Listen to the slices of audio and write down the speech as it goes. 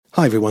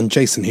Hi everyone,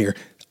 Jason here.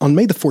 On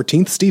May the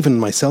 14th, Stephen and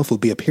myself will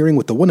be appearing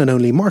with the one and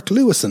only Mark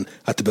Lewison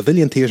at the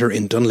Pavilion Theatre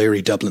in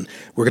Dunleary, Dublin.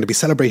 We're going to be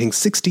celebrating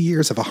 60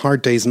 years of A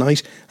Hard Day's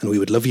Night, and we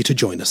would love you to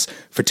join us.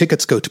 For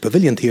tickets, go to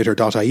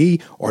paviliontheatre.ie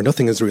or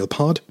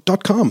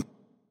nothingisrealpod.com.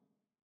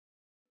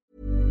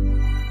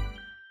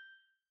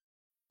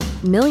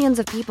 Millions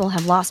of people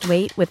have lost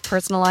weight with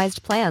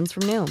personalized plans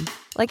from Noom.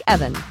 Like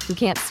Evan, who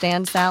can't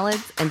stand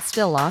salads and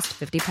still lost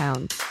 50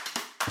 pounds.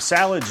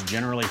 Salads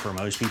generally for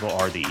most people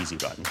are the easy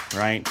button,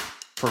 right?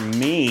 For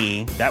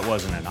me, that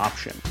wasn't an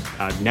option.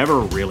 I never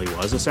really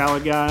was a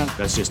salad guy.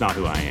 That's just not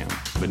who I am.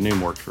 But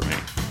Noom worked for me.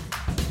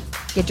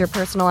 Get your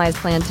personalized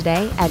plan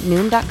today at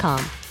Noom.com.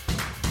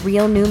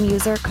 Real Noom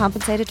user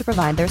compensated to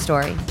provide their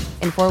story.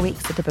 In 4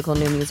 weeks, the typical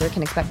Noom user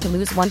can expect to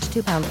lose 1 to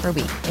 2 pounds per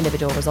week.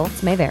 Individual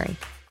results may vary.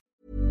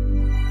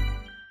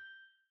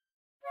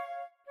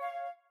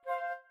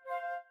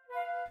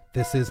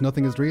 This is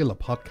Nothing Is Real, a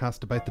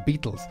podcast about the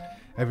Beatles.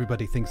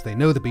 Everybody thinks they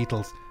know the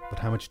Beatles, but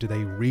how much do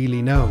they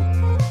really know?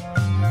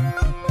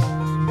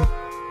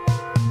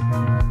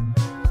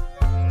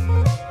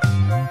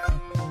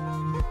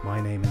 My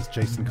name is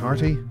Jason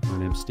Carty. My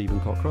name's Stephen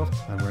Cockcroft.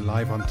 And we're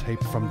live on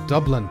tape from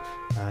Dublin.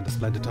 And a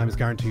splendid time is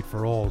guaranteed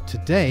for all.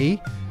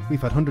 Today,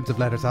 we've had hundreds of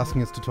letters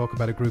asking us to talk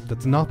about a group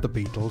that's not the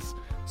Beatles.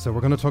 So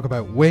we're going to talk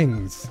about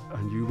Wings.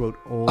 And you wrote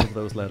all of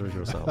those letters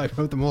yourself. I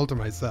wrote them all to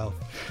myself.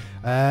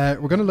 We're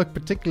going to look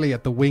particularly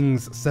at the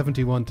Wings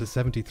 71 to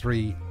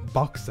 73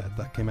 box set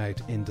that came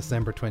out in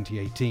December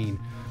 2018.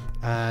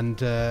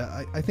 And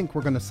I think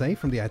we're going to say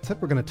from the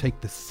outset, we're going to take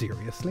this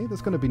seriously.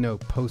 There's going to be no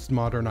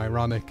postmodern,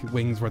 ironic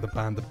Wings were the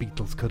band the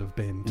Beatles could have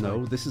been.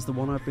 No, this is the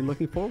one I've been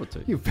looking forward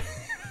to.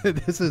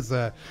 This is,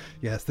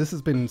 yes, this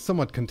has been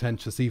somewhat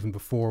contentious even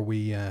before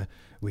we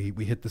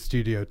hit the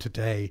studio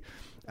today.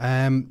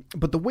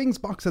 But the Wings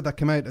box set that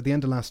came out at the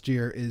end of last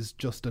year is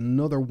just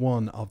another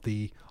one of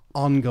the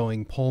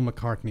ongoing Paul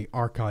McCartney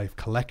archive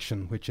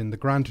collection, which in the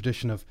grand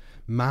tradition of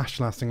MASH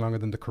lasting longer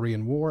than the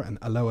Korean War and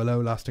 'Allo 'Allo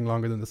lasting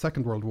longer than the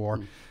Second World War,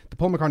 the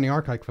Paul McCartney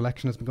archive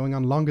collection has been going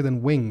on longer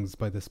than Wings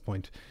by this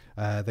point.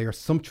 They are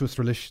sumptuous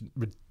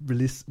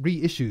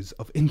reissues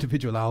of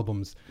individual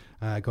albums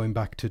going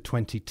back to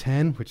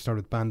 2010, which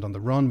started Band on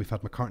the Run. We've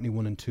had McCartney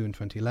 1 and 2 in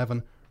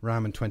 2011,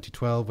 Ram in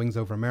 2012, Wings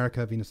Over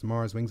America, Venus and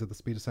Mars, Wings at the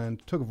Speed of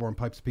Sound, Tug of War and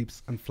Pipes of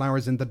Peeps, and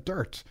Flowers in the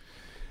Dirt.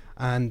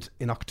 And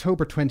in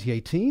October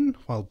 2018,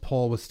 while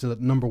Paul was still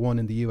at number 1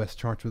 in the US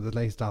chart with his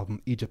latest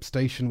album, Egypt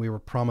Station, we were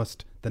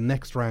promised the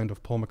next round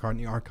of Paul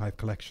McCartney archive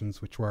collections,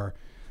 which were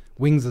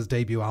Wings'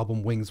 debut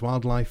album, Wings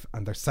Wildlife,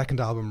 and their second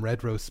album,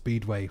 Red Rose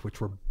Speedway,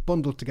 which were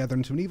bundled together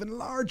into an even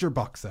larger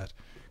box set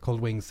called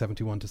Wings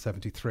 71 to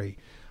 73.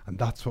 And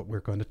that's what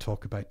we're going to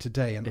talk about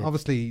today. And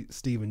obviously,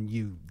 Stephen,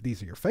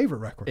 these are your favourite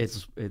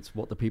records. It's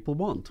what the people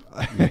want.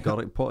 You got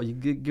it, Paul. You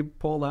give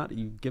Paul that.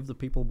 You give the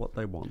people what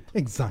they want.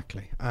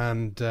 Exactly.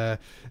 And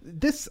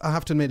this, I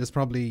have to admit, is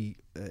probably,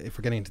 if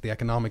we're getting into the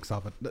economics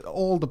of it,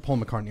 all the Paul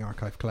McCartney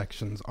archive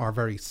collections are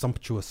very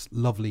sumptuous,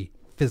 lovely,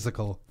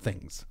 physical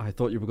things. I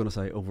thought you were going to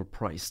say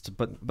overpriced,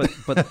 but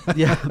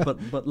yeah,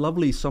 but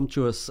lovely,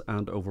 sumptuous,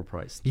 and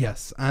overpriced.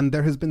 Yes, and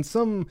there has been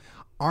some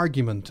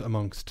argument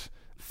amongst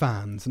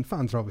fans, and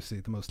fans are obviously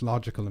the most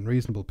logical and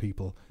reasonable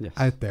people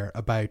out there,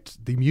 about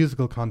the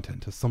musical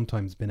content has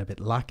sometimes been a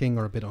bit lacking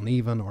or a bit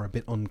uneven or a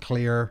bit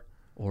unclear.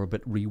 Or a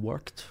bit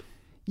reworked.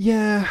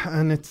 Yeah,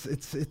 and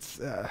it's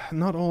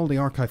not all the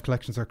archive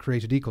collections are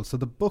created equal. So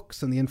the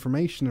books and the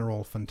information are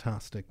all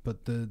fantastic,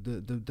 but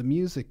the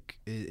music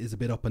is a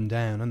bit up and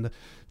down. And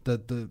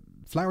the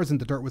Flowers in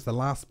the Dirt was the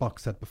last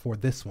box set before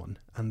this one,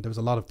 and there was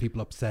a lot of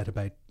people upset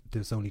about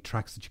there's only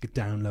tracks that you could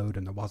download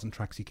and there wasn't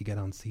tracks you could get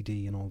on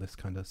CD and all this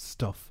kind of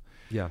stuff.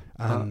 Yeah.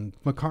 And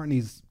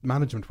McCartney's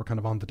management were kind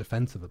of on the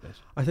defensive a bit.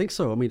 I think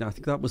so. I mean, I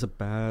think that was a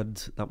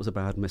bad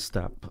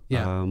misstep.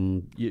 Yeah.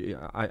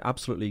 I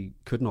absolutely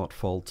could not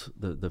fault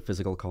the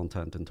physical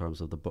content in terms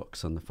of the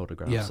books and the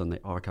photographs, and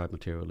the archive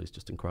material is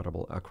just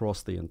incredible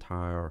across the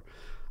entire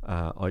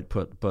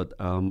output. But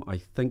I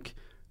think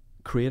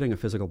creating a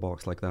physical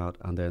box like that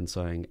and then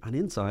saying, and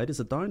inside is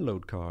a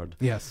download card.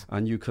 Yes.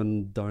 And you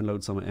can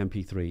download some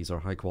MP3s or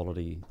high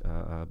quality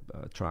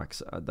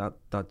tracks.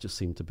 That just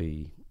seemed to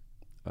be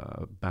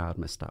a bad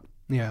misstep.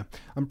 Yeah.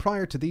 And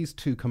prior to these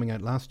two coming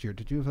out last year,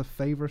 did you have a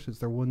favourite? Is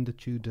there one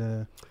that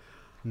you'd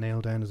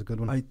nail down as a good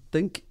one? I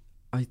think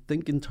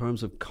in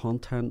terms of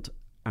content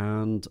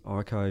and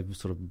archive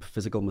sort of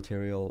physical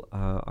material,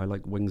 I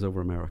like Wings Over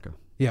America.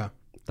 Yeah.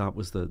 That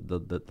was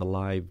the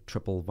live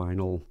triple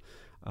vinyl.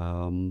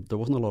 There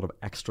wasn't a lot of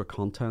extra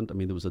content. I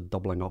mean, there was a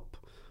doubling up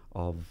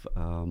of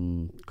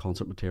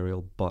concert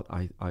material, but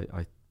I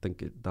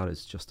think that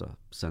is just a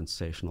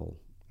sensational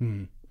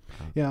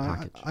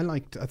package.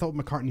 I thought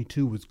McCartney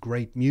 2 was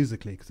great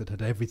musically because it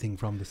had everything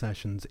from the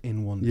sessions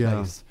in one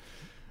place.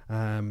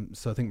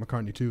 So I think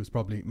McCartney 2 is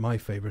probably my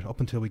favourite up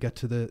until we get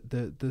to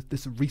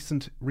this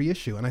recent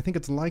reissue. And I think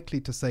it's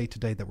likely to say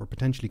today that we're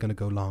potentially going to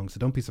go long. So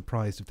don't be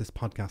surprised if this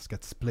podcast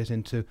gets split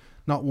into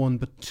not one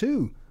but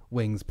two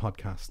Wings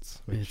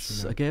podcasts. Which,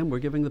 It's, again, we're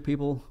giving the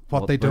people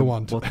what they do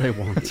want. What they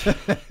want.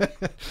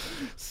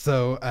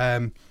 So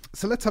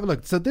let's have a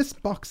look. So this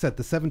box set,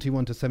 the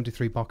 71 to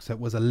 73 box set,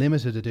 was a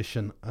limited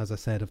edition, as I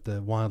said, of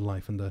the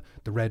Wildlife and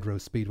the Red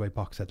Rose Speedway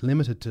box set,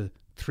 limited to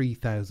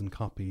 3,000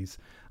 copies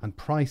and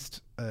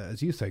priced,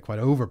 as you say, quite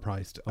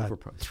overpriced. At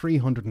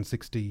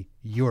 360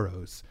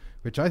 euros,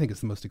 which I think is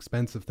the most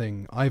expensive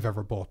thing I've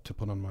ever bought to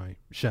put on my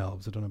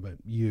shelves. I don't know about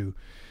you.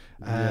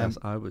 Yes,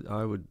 I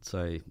would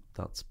say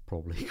that's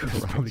probably correct.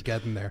 It's probably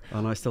getting there.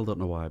 And I still don't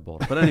know why I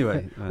bought it. But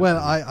anyway. Well,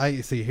 I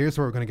see, here's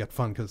where we're going to get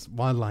fun, because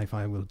Wildlife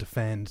I will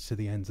defend to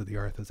the ends of the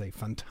earth as a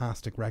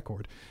fantastic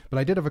record. But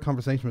I did have a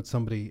conversation with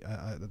somebody,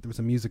 there was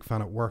a music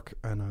fan at work,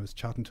 and I was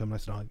chatting to him,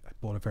 and I said, I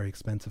bought a very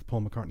expensive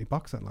Paul McCartney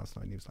box set last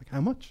night. And he was like,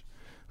 how much?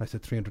 I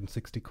said,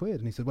 360 quid.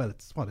 And he said, well,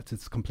 it's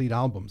its complete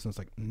albums. And I was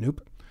like,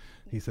 nope.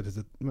 He said, is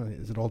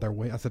it all their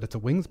Wings? I said, it's a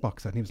Wings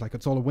box set. And he was like,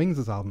 it's all of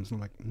Wings' albums. And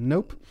I'm like,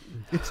 nope.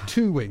 It's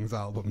 2 Wings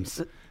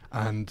albums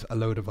and a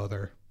load of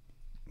other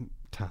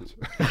tat,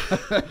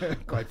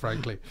 quite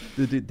frankly.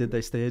 Did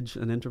they stage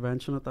an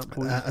intervention at that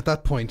point? At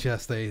that point,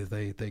 yes, they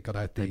got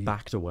out. They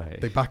backed away.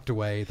 They backed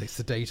away. They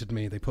sedated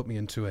me. They put me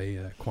into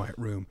a quiet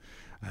room,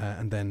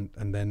 and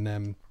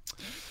then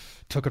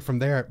took it from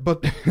there.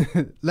 But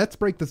let's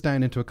break this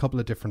down into a couple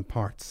of different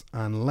parts,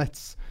 and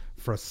let's,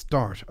 for a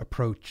start,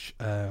 approach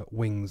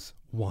Wings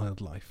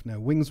Wildlife. Now,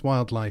 Wings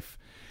Wildlife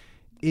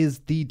is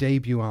the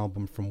debut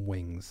album from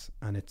Wings,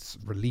 and it's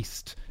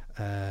released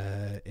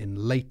in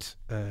late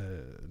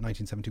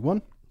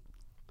 1971.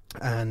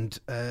 And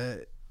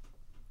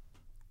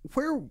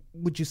where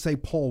would you say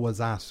Paul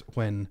was at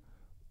when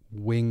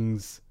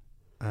Wings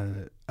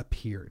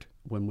appeared?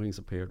 When Wings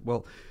appeared?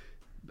 Well,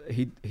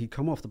 he'd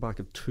come off the back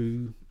of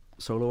 2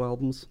 solo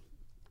albums.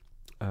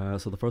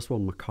 So the first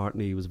one,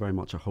 McCartney, was very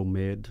much a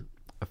homemade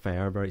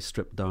affair, very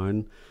stripped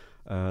down.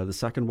 The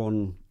second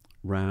one,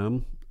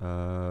 Ram,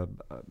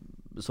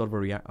 sort of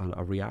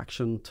a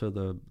reaction to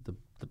the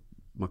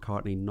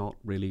McCartney not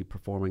really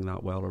performing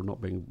that well, or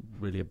not being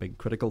really a big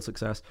critical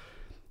success.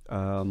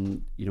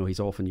 He's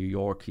off in New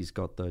York. He's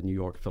got the New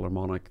York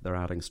Philharmonic. They're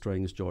adding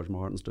strings. George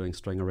Martin's doing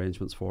string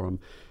arrangements for him.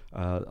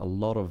 A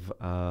lot of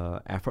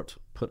effort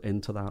put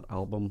into that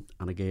album,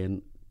 and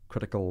again,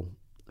 critical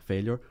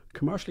failure.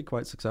 Commercially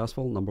quite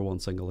successful,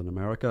 #1 single in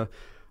America,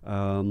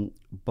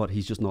 but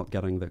he's just not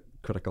getting the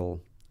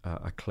critical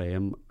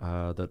acclaim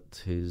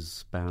that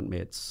his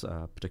bandmates,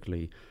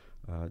 particularly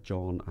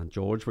John and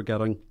George, were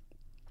getting.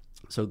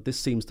 So this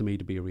seems to me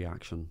to be a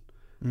reaction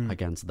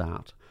against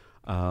that.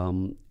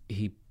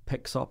 He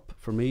picks up,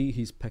 for me,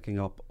 he's picking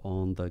up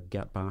on the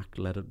get back,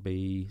 let it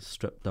be,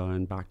 stripped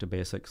down, back to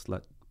basics, do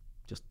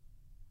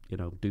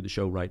the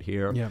show right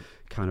here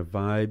kind of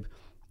vibe.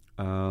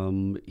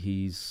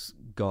 He's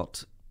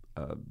got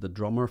the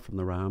drummer from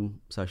the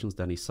Ram sessions,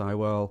 Denny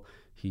Sywell.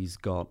 He's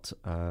got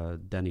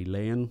Denny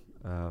Lane,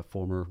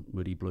 former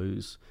Moody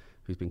Blues,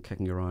 who's been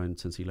kicking around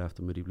since he left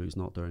the Moody Blues,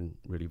 not doing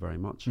really very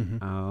much.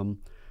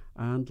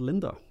 And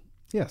Linda.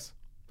 Yes.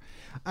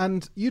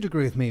 And you'd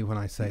agree with me when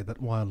I say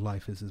that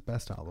Wildlife is his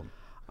best album.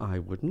 I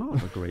would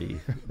not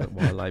agree that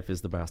Wildlife is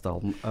the best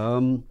album.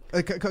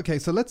 Okay,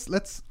 so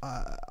let's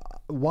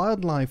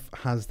Wildlife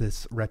has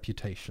this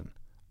reputation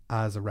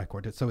as a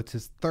record. So it's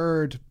his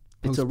third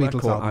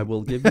post-Beatles album. I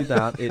will give you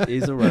that. It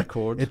is a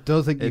record. It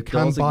does. You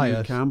can buy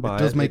it. It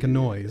does make a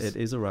noise. It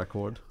is a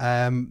record.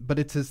 But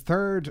it's his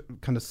third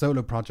kind of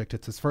solo project.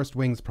 It's his first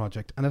Wings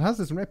project, and it has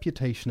this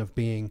reputation of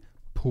being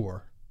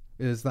poor.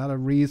 Is that a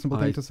reasonable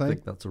thing to say? I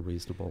think that's a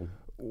reasonable.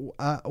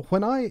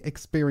 When I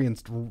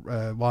experienced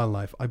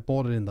Wildlife, I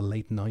bought it in the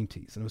late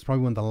 90s, and it was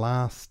probably one of the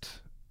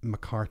last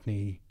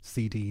McCartney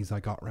CDs I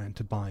got round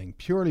to buying,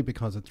 purely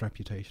because its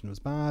reputation was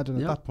bad,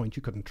 and at that point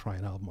you couldn't try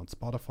an album on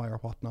Spotify or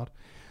whatnot.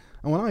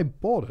 And when I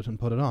bought it and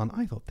put it on,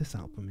 I thought, this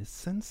album is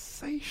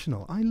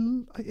sensational.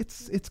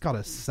 It's got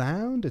a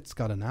sound, it's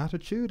got an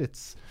attitude,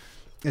 it's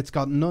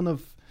got none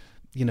of,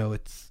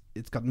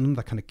 it's got none of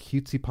that kind of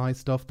cutesy pie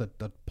stuff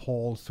that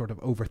Paul sort of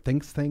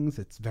overthinks things.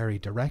 It's very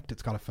direct.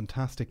 It's got a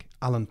fantastic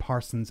Alan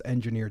Parsons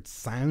engineered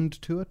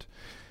sound to it.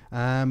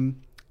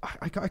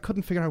 I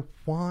couldn't figure out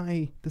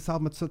why this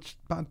album had such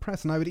bad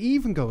press, and I would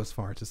even go as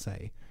far to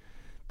say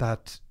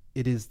that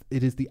it is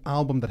the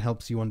album that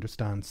helps you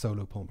understand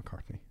solo Paul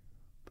McCartney.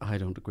 I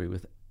don't agree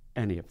with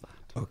any of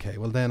that. Okay,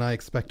 well then I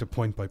expect a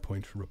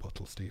point-by-point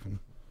rebuttal,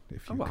 Stephen.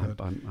 If you could.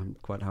 I'm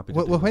quite happy.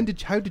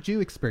 How did you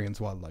experience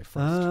Wildlife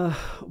first?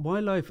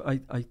 Wildlife,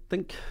 I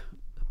think,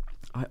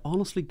 I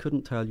honestly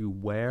couldn't tell you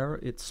where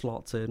it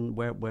slots in.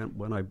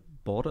 When I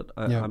bought it,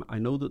 I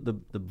know that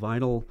the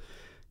vinyl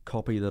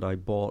copy that I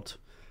bought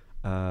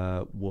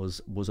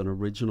was an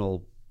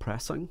original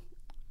pressing,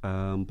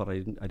 but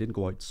I didn't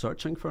go out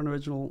searching for an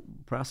original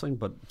pressing.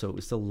 But so it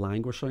was still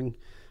languishing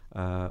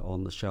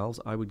on the shelves.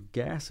 I would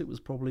guess it was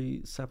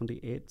probably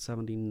 78,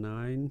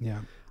 79.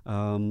 Yeah.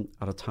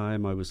 At a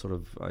time I was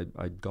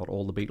I got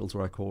all the Beatles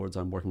records.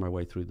 I'm working my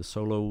way through the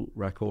solo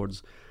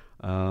records.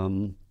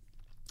 I'm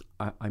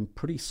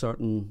pretty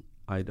certain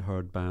I'd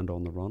heard Band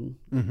on the Run,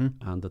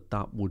 and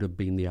that would have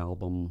been the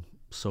album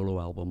solo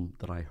album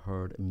that I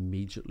heard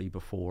immediately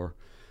before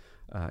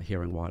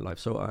hearing Wildlife.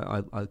 So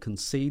I'll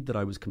concede that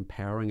I was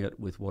comparing it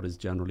with what is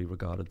generally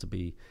regarded to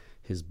be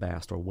his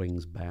best, or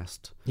Wings'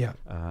 best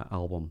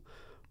album.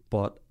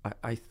 But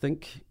I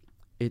think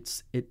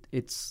it's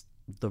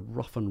the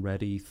rough and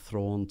ready,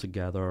 thrown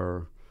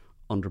together,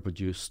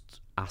 underproduced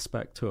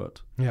aspect to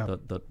it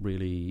that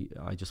really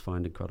I just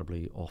find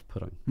incredibly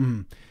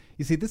off-putting.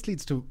 You see, this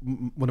leads to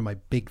one of my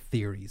big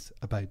theories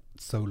about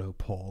solo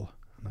Paul.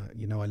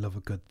 You know I love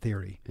a good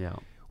theory. Yeah.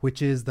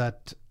 Which is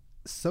that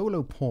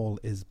solo Paul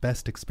is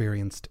best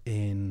experienced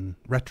in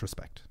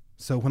retrospect.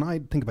 So when I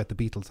think about the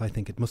Beatles, I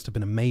think it must have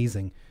been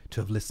amazing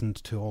to have listened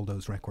to all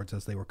those records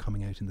as they were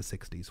coming out in the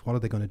 60s. What are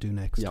they going to do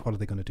next? What are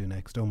they going to do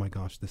next? Oh my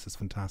gosh, this is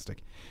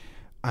fantastic.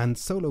 And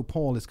solo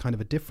Paul is kind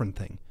of a different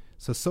thing.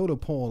 So solo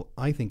Paul,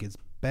 I think, is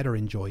better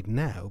enjoyed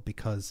now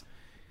because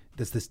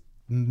there's this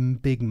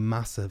big,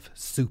 massive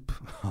soup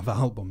of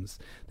albums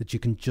that you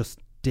can just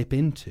dip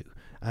into,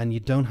 and you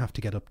don't have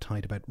to get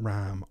uptight about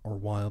Ram or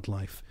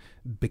Wildlife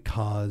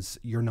because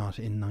you're not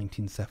in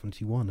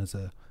 1971 as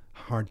a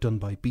hard done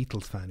by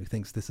Beatles fan who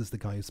thinks this is the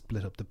guy who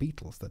split up the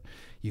Beatles. That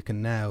you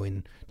can now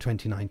in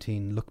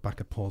 2019 look back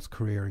at Paul's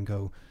career and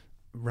go,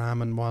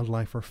 Ram and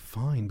Wildlife are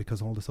fine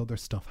because all this other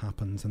stuff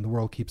happens and the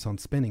world keeps on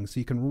spinning. So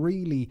you can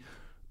really,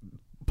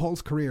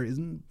 Paul's career is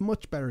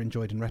much better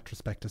enjoyed in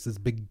retrospect as this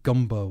big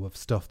gumbo of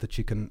stuff that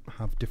you can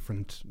have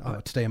different.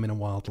 Today I'm in a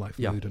Wildlife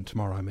mood and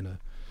tomorrow I'm in a.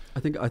 I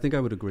think I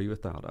would agree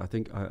with that. I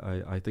think there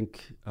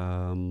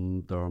are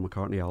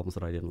McCartney albums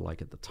that I didn't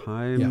like at the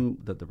time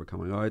that they were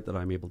coming out that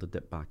I'm able to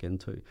dip back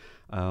into.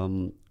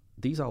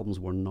 These albums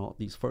were not.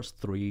 These first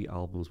three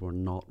albums were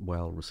not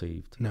well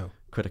received. No,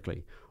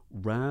 critically.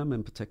 Ram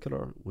in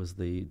particular was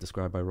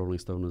described by Rolling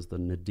Stone as the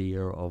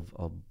nadir of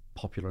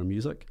popular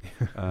music.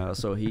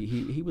 So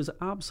he was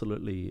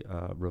absolutely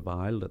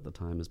reviled at the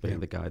time as being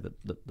the guy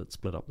that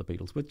split up the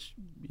Beatles, which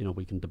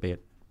we can debate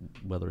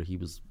whether he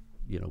was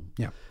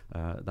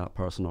that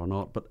person or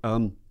not. But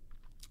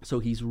so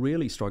he's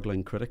really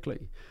struggling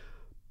critically.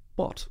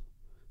 But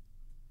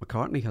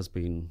McCartney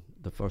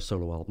the first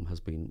solo album has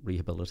been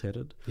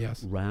rehabilitated.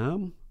 Yes.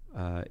 Ram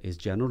is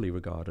generally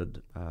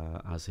regarded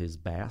as his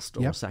best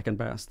or second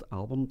best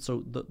album.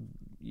 So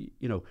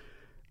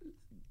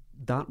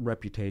that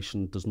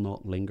reputation does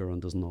not linger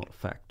and does not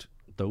affect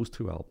those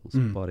two albums,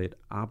 but it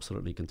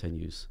absolutely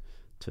continues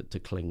to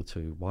cling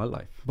to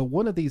Wildlife. But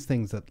one of these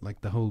things that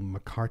like the whole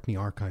McCartney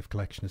Archive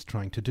collection is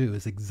trying to do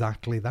is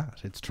exactly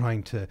that. It's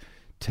trying to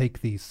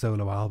take these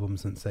solo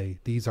albums and say,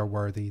 these are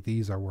worthy,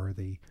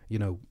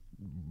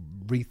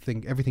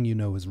 rethink everything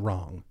is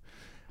wrong.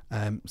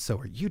 So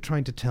are you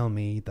trying to tell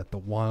me that the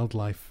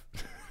Wildlife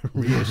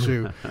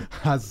reissue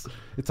has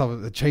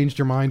changed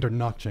your mind or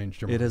not changed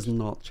your mind? It has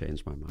not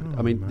changed my mind.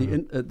 I mean,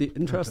 the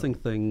interesting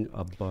thing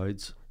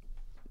about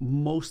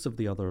most of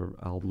the other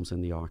albums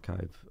in the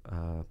archive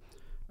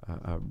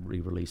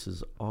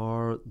re-releases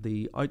are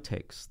the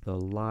outtakes, the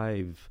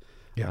live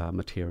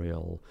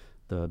material,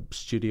 the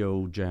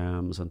studio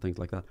jams and things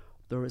like that.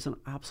 There is an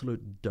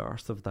absolute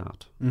dearth of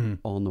that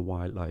on the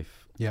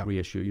Wildlife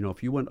reissue.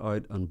 If you went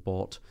out and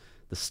bought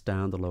the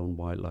standalone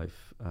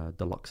Wildlife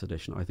deluxe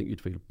edition, I think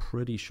you'd feel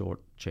pretty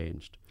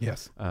short-changed.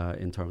 Yes.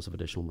 In terms of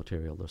additional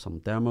material. There's some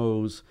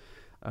demos.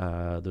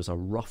 There's a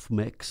rough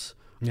mix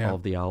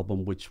of the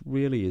album, which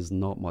really is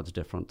not much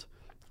different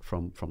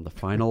from the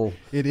final.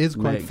 It is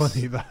quite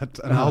funny that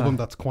an album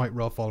that's quite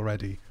rough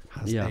already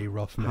has a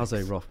rough mix. Has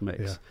a rough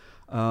mix.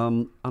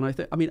 And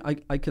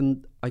I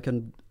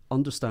can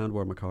understand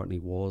where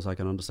McCartney was. I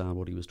can understand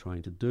what he was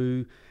trying to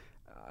do.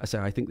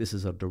 I think this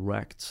is a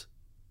direct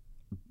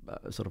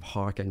sort of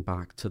harking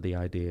back to the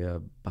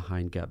idea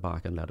behind Get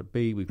Back and Let It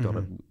Be. We've got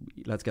to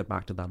let's get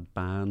back to that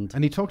band.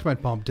 And he talked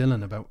about Bob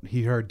Dylan, about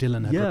he heard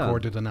Dylan had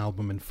recorded an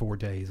album in 4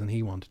 days and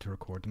he wanted to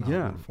record an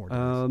album in 4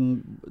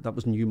 days. That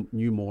was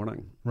New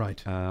Morning.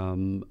 Right.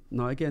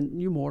 Now again,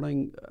 New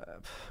Morning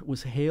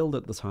was hailed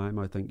at the time.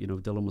 I think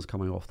Dylan was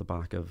coming off the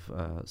back of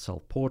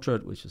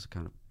Self-Portrait, which is a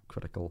kind of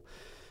critical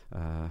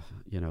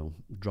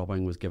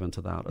drubbing was given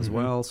to that as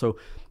well. So,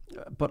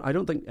 but I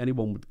don't think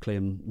anyone would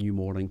claim New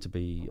Morning to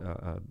be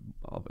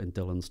in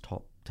Dylan's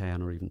top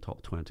 10 or even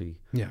top 20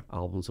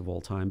 albums of all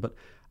time. But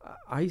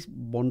I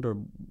wonder,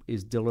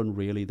 is Dylan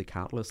really the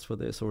catalyst for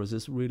this, or is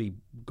this really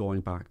going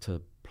back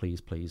to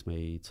Please Please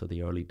Me, to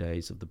the early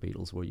days of the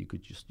Beatles, where you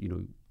could just,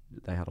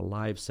 they had a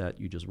live set,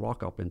 you just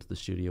rock up into the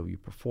studio, you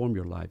perform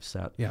your live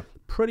set,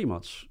 pretty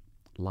much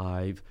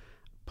live,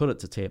 put it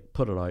to tape,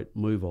 put it out,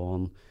 move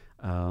on.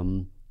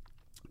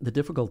 The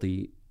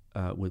difficulty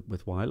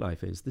with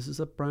Wildlife is this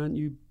is a brand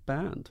new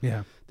band.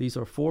 Yeah. These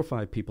are 4 or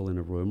 5 people in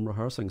a room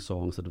rehearsing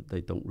songs that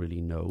they don't really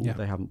know. Yeah.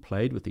 They haven't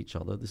played with each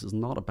other. This is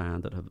not a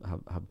band that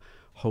have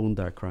honed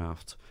their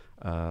craft,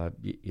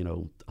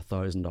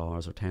 1,000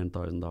 hours or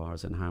 10,000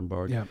 hours in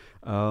Hamburg. Yeah.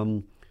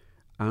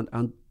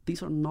 And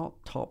these are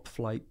not top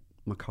flight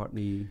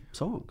McCartney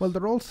songs. Well,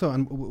 they're also,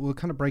 and we'll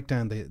kind of break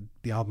down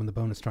the album, the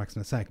bonus tracks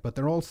in a sec, but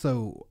they're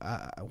also,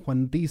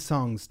 when these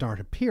songs start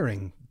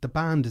appearing, the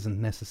band isn't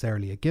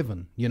necessarily a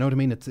given. You know what I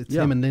mean? It's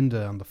him and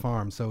Linda on the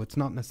farm, so it's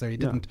not necessarily,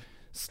 it didn't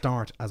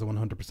start as a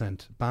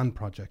 100% band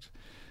project.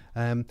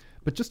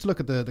 But just to look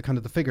at the kind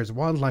of the figures,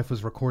 Wildlife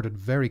was recorded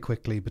very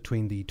quickly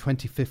between the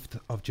 25th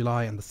of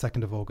July and the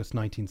 2nd of August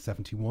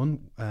 1971,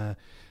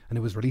 and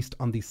it was released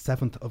on the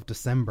 7th of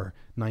December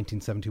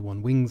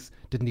 1971. Wings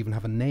didn't even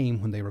have a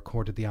name when they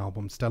recorded the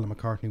album. Stella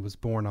McCartney was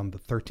born on the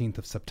 13th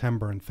of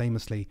September, and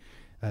famously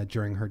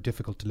during her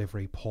difficult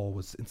delivery, Paul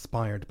was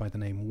inspired by the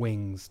name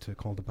Wings to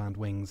call the band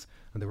Wings,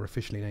 and they were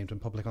officially named in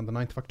public on the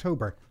 9th of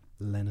October,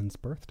 Lennon's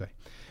birthday.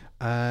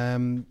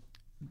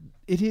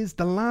 It is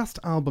the last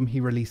album he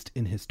released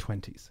in his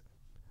 20s.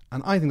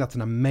 And I think that's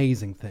an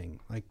amazing thing.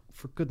 Like,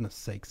 for goodness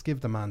sakes,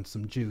 give the man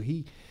some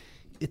due.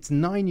 It's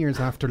 9 years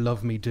after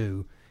Love Me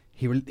Do.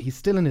 He's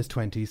still in his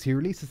 20s. He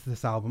releases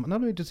this album. And not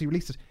only does he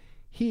release it,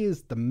 he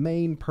is the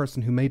main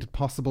person who made it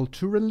possible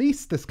to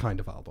release this kind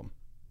of album.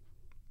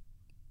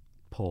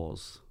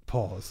 Pause.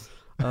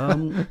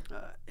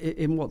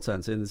 In what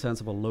sense? In the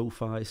sense of a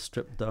lo-fi,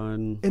 stripped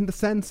down? In the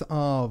sense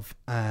of...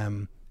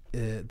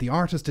 the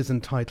artist is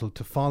entitled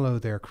to follow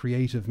their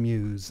creative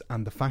muse,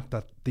 and the fact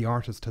that the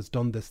artist has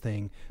done this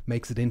thing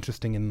makes it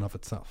interesting in and of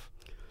itself.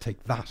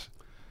 Take that.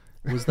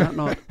 Was that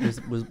not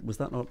was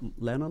that not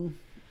Lennon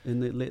in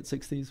the late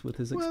 60s with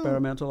his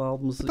experimental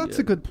albums? But that's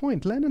a good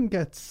point. Lennon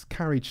gets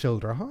carried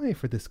shoulder high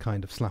for this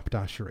kind of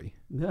slapdashery.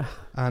 Yeah.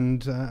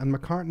 And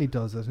McCartney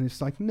does it, and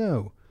it's like,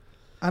 no.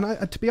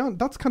 And to be honest,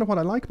 that's kind of what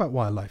I like about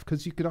Wildlife,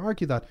 because you could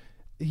argue that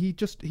he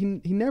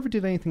never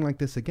did anything like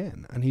this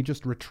again, and he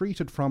just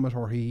retreated from it,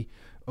 or he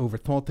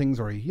overthought things,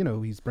 or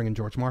he's bringing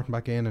George Martin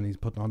back in and he's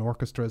putting on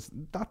orchestras.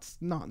 That's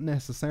not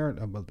necessarily,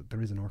 well,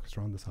 there is an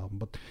orchestra on this album,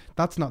 but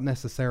that's not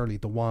necessarily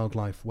the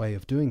Wildlife way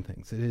of doing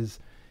things.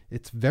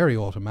 It's very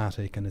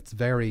automatic, and it's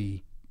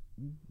very,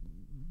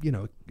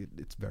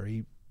 it's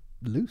very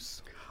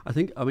loose. I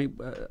think,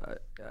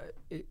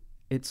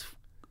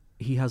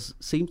 he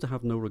seems to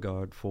have no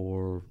regard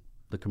for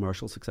the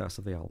commercial success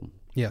of the album.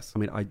 Yes. I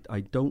mean, I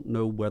don't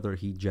know whether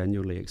he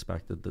genuinely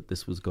expected that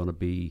this was going to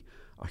be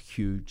a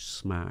huge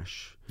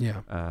smash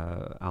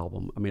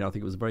album. I mean, I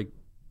think it was very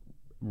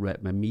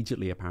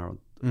immediately apparent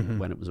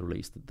when it was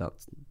released that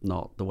that's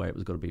not the way it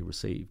was going to be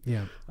received.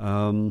 Yeah.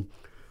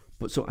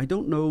 But so I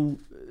don't know.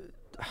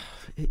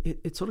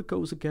 It sort of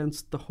goes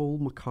against the whole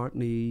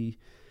McCartney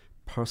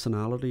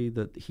personality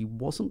that he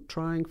wasn't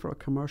trying for a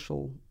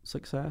commercial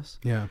success.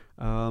 Yeah.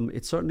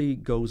 It certainly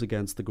goes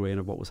against the grain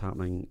of what was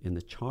happening in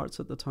the charts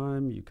at the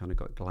time. You kind of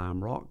got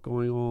glam rock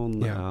going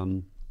on. Yeah.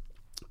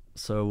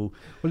 Well,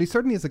 he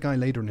certainly is a guy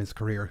later in his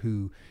career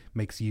who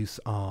makes use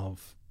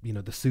of,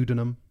 the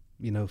pseudonym,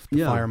 the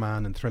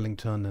Fireman and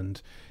Thrillington,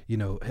 and,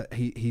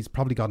 he's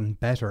probably gotten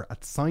better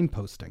at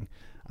signposting.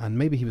 And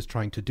maybe he was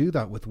trying to do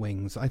that with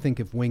Wings. I think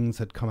if Wings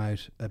had come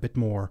out a bit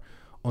more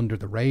under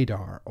the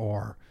radar,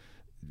 or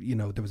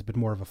there was a bit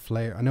more of a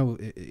flair. I know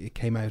it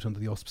came out under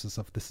the auspices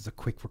of this is a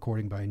quick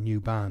recording by a new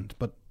band,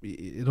 but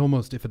it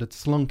almost, if it had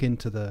slunk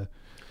into the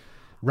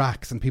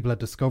racks and people had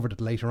discovered it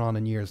later on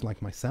in years,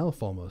 like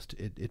myself almost,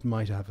 it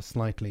might have a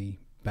slightly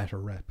better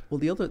rep. Well,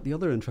 the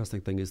other interesting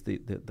thing is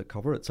the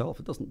cover itself.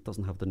 It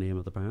doesn't have the name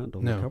of the band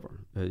on the cover.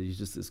 You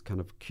just this kind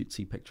of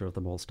cutesy picture of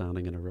them all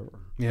standing in a river,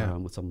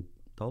 with some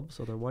doves,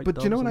 or they're white doves.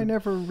 But do you know what I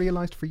never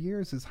realised for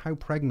years is how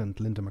pregnant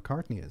Linda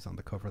McCartney is on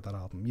the cover of that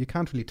album. You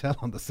can't really tell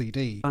on the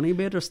CD. And he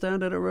made her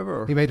stand at a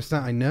river. He made her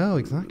stand. I know,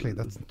 exactly.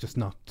 That's just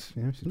not.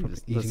 She's probably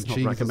eating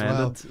cheese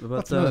recommended, as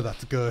well. None of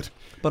that's good.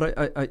 But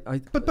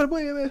But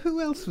wait, who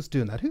else was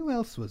doing that? Who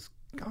else was?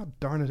 God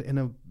darn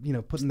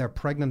it! Putting their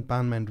pregnant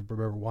band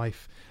member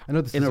wife. I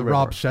know this is a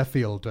Rob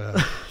Sheffield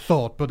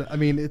thought, but I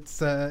mean, it's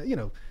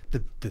the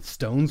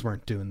Stones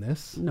weren't doing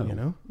this.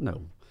 No.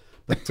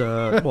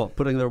 But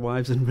putting their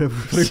wives in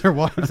rivers. Putting their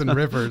wives in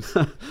rivers.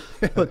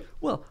 But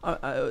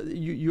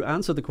you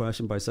answered the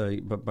question by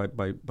saying by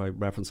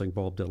referencing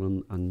Bob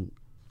Dylan and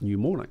New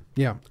Morning.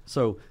 Yeah.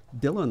 So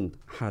Dylan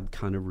had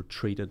kind of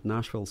retreated.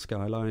 Nashville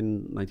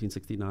Skyline,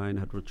 1969,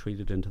 had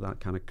retreated into that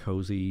kind of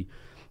cozy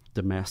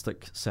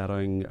domestic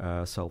setting,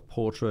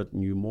 self-portrait.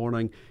 New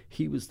Morning.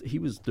 He was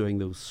doing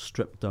those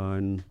stripped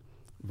down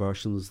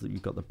versions that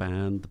you've got, the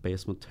band, the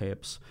basement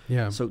tapes.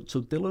 Yeah. So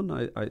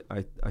Dylan,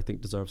 I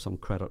think, deserves some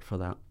credit for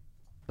that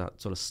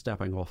sort of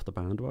stepping off the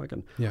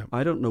bandwagon. Yeah.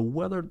 I don't know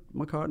whether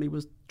McCartney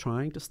was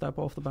trying to step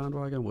off the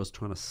bandwagon, was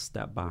trying to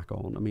step back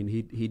on. I mean,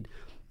 he'd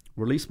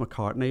released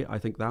McCartney. I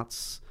think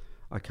that's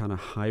a kind of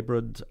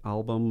hybrid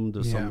album.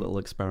 There's some little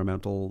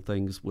experimental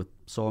things with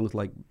songs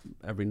like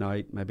Every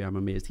Night, Maybe I'm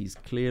Amazed. He's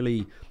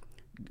clearly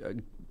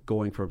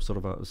going for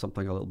sort of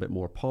something a little bit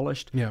more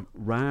polished. Yeah.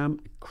 Ram,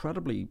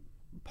 incredibly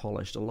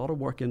polished, a lot of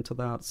work into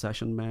that,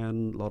 session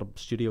men, a lot of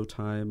studio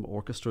time,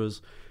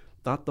 orchestras.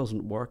 That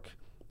doesn't work.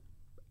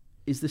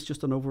 Is this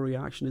just an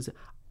overreaction? Is it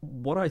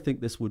what I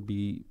think this would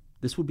be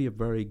a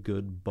very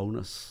good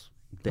bonus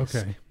disc.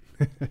 Okay.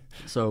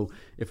 So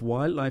if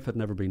Wildlife had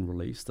never been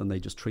released and they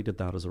just treated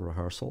that as a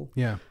rehearsal,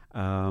 then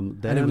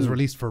and it was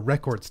released for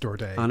Record Store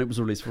Day,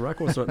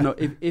 no,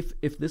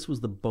 if this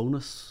was the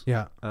bonus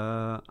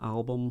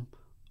album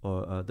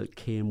that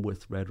came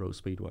with Red Rose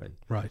Speedway.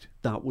 Right.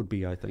 That would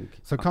be, I think.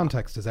 So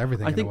context is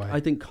everything. I think in a way. I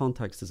think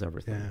context is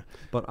everything. Yeah.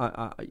 But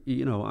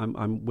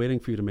I'm waiting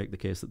for you to make the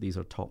case that these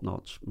are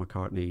top-notch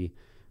McCartney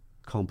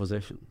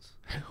compositions.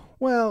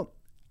 Well,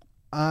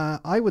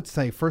 I would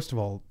say, first of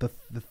all,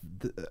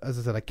 as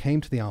I said, I came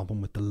to the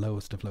album with the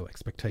lowest of low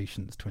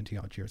expectations 20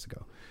 odd years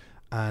ago.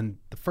 And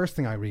the first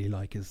thing I really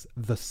like is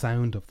the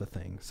sound of the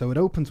thing. So it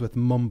opens with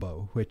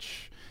Mumbo,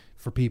 which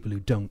for people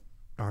who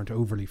aren't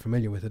overly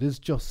familiar with it, is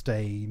just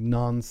a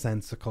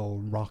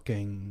nonsensical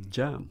rocking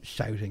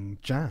shouting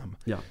jam.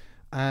 Yeah.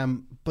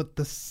 But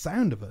the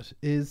sound of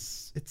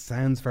it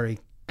sounds very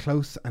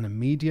close and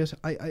immediate.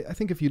 I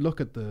think if you look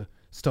at the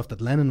stuff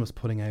that Lennon was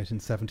putting out in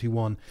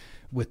 71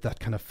 with that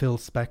kind of Phil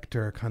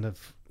Spector kind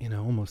of,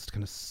 almost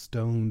kind of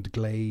stoned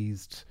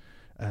glazed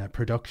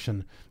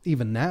production,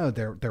 even now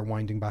they're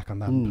winding back on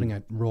that and putting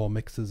out raw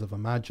mixes of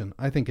Imagine.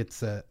 I think it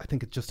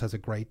just has a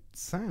great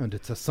sound.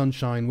 It's a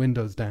sunshine,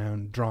 windows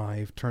down,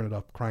 drive, turn it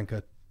up, crank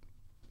it.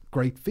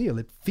 Great feel.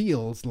 It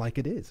feels like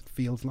it is. It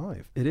feels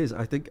live. It is.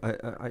 I think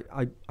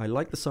I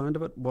like the sound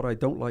of it. What I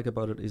don't like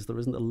about it is there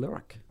isn't a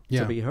lyric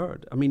to be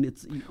heard. I mean,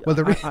 it's... Well,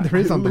 there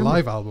is on the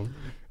live album.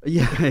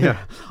 Yeah.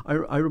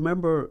 I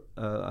remember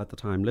at the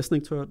time listening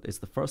to it. It's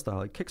the first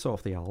album. It kicks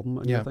off the album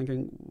and you're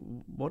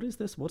thinking, what is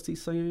this? What's he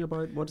singing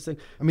about? What is he...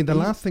 I mean, the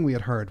last thing we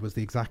had heard was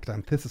the exact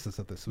antithesis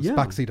of this. It was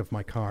Backseat of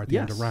My Car at the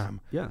end of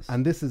Ram. Yes.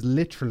 And this is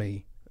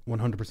literally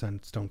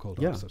 100% stone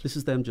cold opposite. This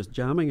is them just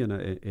jamming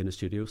in a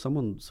studio.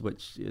 Someone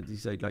switched, he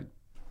said, like,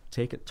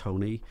 take it,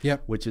 Tony,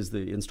 which is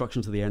the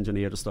instruction to the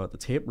engineer to start the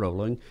tape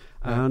rolling,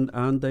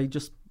 and they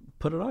just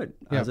put it out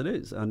as it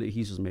is, and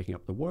he's just making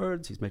up the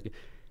words.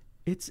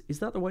 Is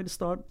that the way to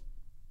start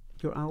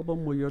your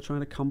album, where you're trying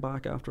to come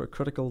back after a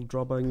critical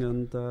drubbing?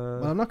 And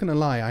well, I'm not going to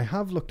lie, I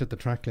have looked at the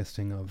track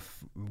listing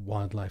of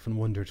Wildlife and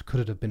wondered, could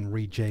it have been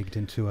rejigged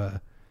into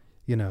a...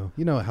 You know,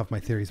 I have my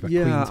theories about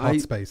Queen's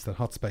Hot Space, that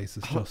Hot Space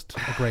is just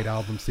a great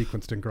album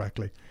sequenced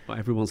incorrectly. Well,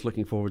 everyone's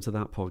looking forward to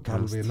that podcast.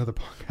 That'll be another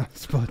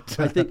podcast, but...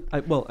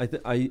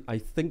 I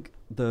think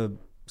the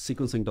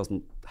sequencing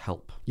doesn't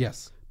help.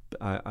 Yes.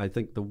 I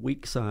think the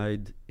weak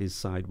side is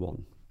side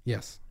one.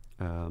 Yes.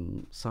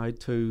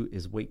 Side two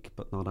is weak,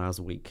 but not as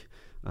weak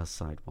as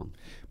side one.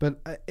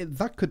 But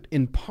that could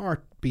in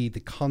part be the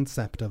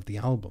concept of the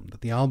album, that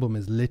the album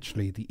is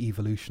literally the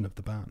evolution of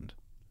the band.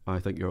 I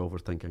think you're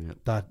overthinking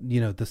it. That,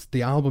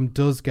 the album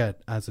does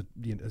get, as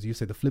you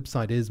say, the flip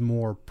side is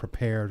more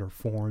prepared or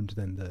formed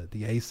than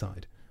the A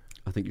side.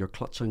 I think you're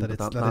clutching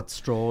that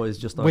straw is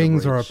just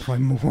Wings are a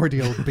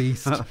primordial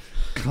beast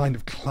kind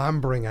of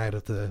clambering out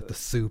of the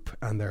soup,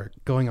 and they're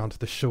going onto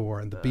the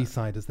shore, and the B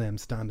side is them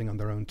standing on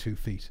their own 2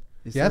 feet.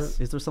 Is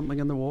there something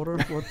in the water?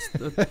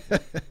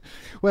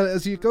 Well,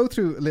 as you go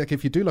through, like,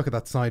 if you do look at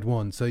that side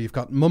one, so you've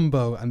got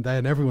Mumbo, and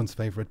then everyone's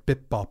favourite,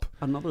 Bip Bop.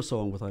 Another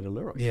song without a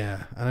lyric.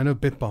 Yeah, and I know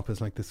Bip Bop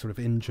is like this sort of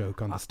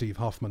in-joke on the Steve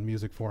Hoffman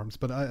music forums,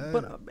 but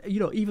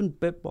even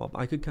Bip Bop,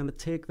 I could kind of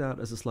take that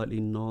as a slightly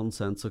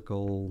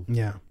nonsensical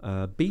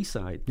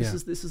B-side. This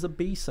is a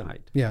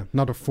B-side. Yeah,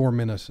 not a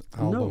 4-minute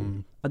album.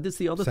 No. And this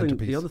the other centerpiece.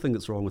 thing. The other thing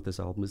that's wrong with this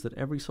album is that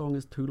every song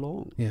is too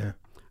long. Yeah.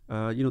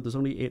 There's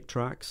only 8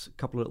 tracks, a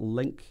couple of little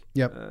link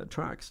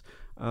tracks.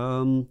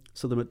 So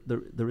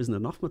there isn't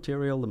enough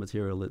material. The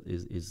material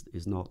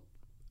is not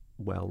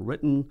well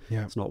written.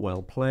 Yeah. It's not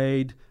well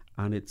played,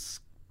 and it's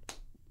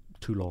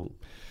too long.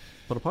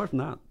 But apart from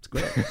that, it's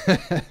great.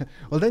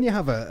 Well, then you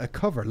have a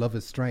cover, Love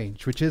Is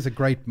Strange, which is a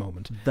great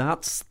moment.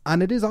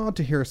 And it is odd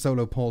to hear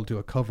Solo Paul do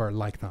a cover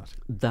like that.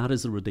 That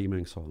is a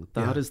redeeming song.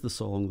 That is the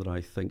song that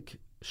I think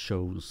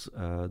shows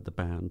the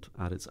band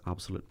at its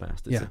absolute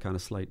best. It's a kind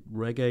of slight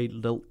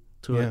reggae lilt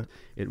to it.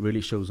 It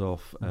really shows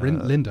off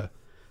Linda.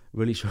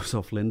 Really shows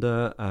off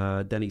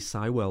Linda. Denny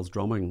Sywell's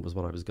drumming was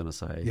what I was going to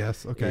say.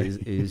 Yes, okay.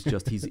 Is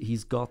just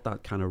he's got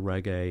that kind of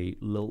reggae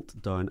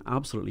lilt down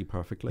absolutely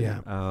perfectly.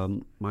 Yeah.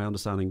 My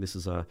understanding, this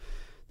is a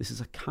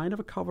kind of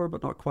a cover,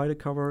 but not quite a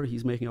cover.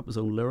 He's making up his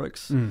own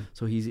lyrics,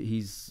 so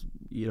he's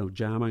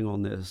jamming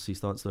on this. He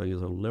starts doing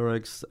his own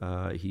lyrics.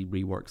 He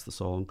reworks the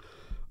song.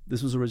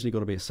 This was originally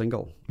going to be a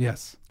single.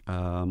 Yes.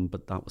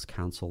 But that was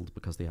cancelled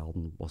because the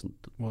album wasn't...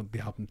 Well, the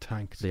album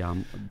tanked. The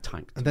album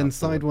tanked. And then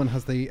side one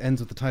has the ends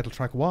with the title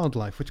track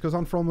Wildlife, which goes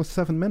on for almost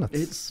 7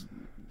 minutes.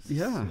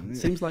 It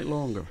seems like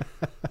longer.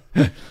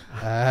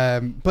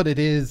 But it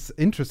is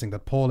interesting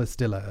that Paul is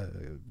still a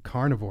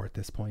carnivore at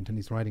this point, and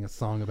he's writing a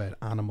song about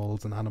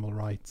animals and animal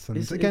rights.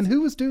 And again,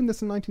 who was doing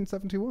this in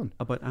 1971?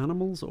 About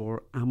animals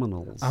or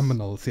aminals?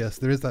 Aminals, yes.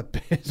 There is that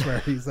bit where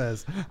he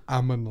says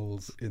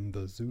 "aminals in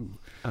the zoo."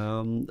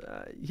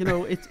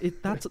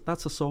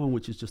 That's a song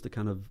which is just a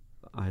kind of,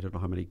 I don't know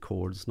how many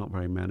chords, not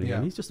very many,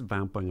 and he's just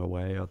vamping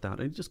away at that.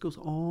 And it just goes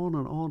on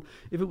and on.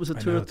 If it was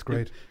it's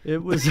great.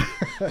 It was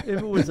if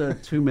it was a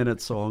 2-minute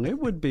song, it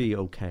would be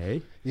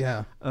okay.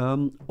 Yeah.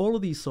 All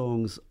of these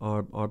songs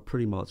are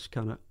pretty much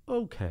kind of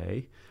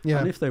okay. Yeah.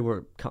 And if they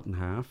were cut in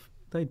half,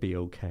 they'd be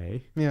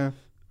okay. Yeah.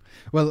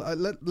 Well,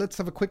 let's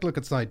have a quick look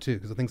at side 2,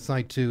 because I think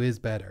side 2 is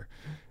better.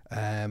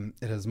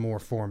 It has more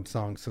formed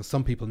songs. So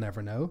Some People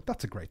Never Know.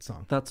 That's a great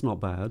song. That's not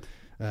bad.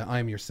 I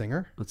Am Your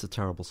Singer. It's a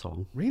terrible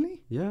song.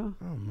 Really? Yeah.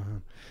 Oh,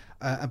 man.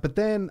 But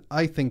then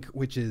I think,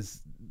 which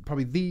is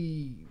probably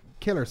the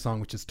killer song,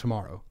 which is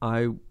Tomorrow.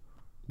 I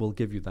will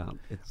give you that.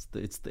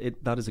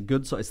 That is a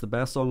good song. It's the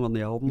best song on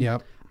the album.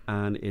 Yep.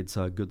 And it's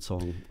a good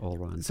song all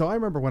around. So I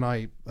remember when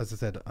as I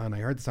said, and I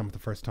heard the song for the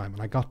first time,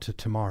 and I got to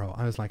Tomorrow,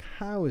 I was like,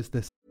 how is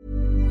this?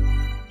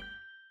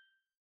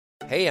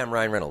 Hey, I'm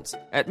Ryan Reynolds.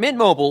 At Mint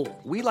Mobile,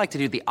 we like to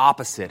do the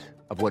opposite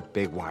of what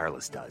Big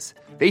Wireless does.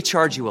 They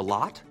charge you a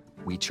lot,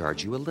 we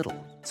charge you a little.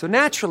 So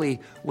naturally,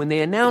 when they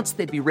announced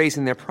they'd be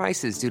raising their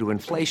prices due to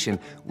inflation,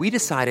 we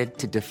decided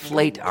to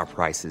deflate our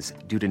prices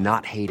due to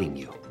not hating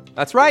you.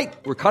 That's right.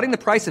 We're cutting the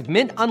price of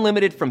Mint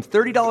Unlimited from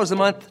 $30 a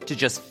month to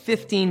just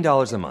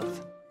 $15 a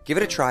month. Give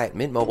it a try at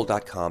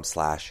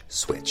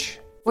mintmobile.com/switch.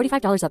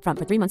 $45 up front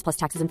for 3 months plus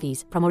taxes and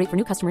fees. Promo rate for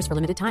new customers for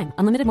limited time.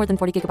 Unlimited more than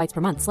 40 gigabytes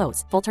per month.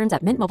 Slows full terms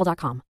at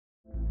mintmobile.com.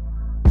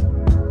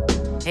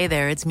 Hey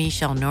there, it's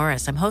Michelle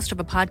Norris. I'm host of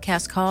a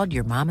podcast called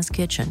Your Mama's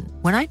Kitchen.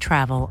 When I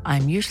travel,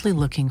 I'm usually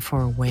looking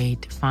for a way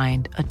to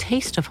find a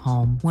taste of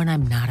home when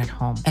I'm not at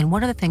home. And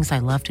one of the things I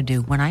love to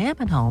do when I am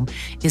at home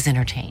is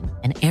entertain.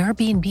 And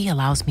Airbnb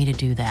allows me to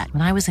do that.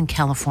 When I was in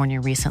California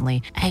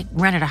recently, I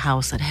rented a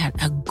house that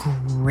had a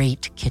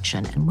great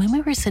kitchen. And when we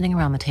were sitting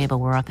around the table,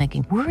 we were all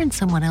thinking, we're in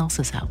someone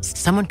else's house.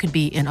 Someone could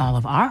be in all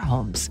of our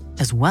homes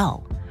as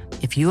well.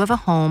 If you have a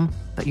home,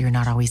 but you're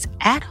not always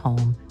at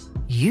home,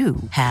 you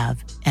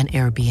have an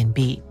Airbnb.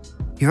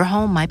 Your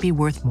home might be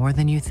worth more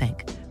than you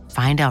think.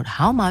 Find out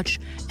how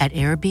much at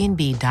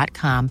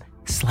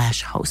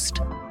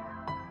airbnb.com/host.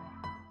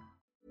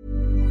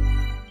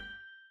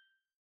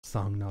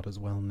 Song not as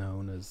well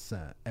known as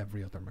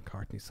every other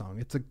McCartney song.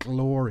 It's a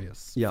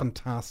glorious,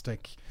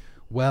 fantastic,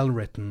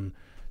 well-written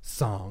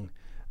song.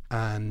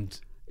 And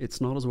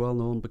it's not as well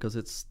known because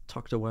it's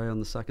tucked away on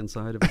the second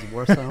side of his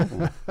worst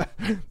album.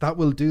 That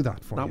will do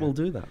that for you. That will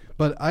do that.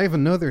 But I have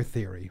another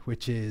theory,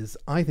 which is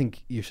I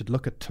think you should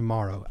look at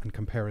Tomorrow and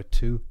compare it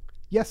to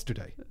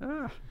Yesterday.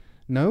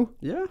 No?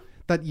 Yeah.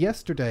 That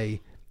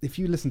Yesterday, if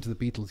you listen to the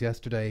Beatles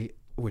Yesterday,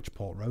 which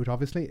Paul wrote,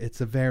 obviously,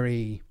 it's a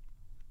very,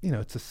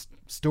 it's a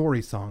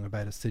story song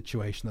about a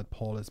situation that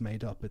Paul has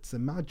made up. It's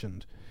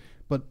imagined.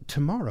 But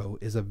Tomorrow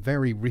is a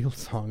very real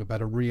song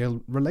about a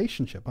real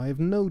relationship. I have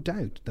no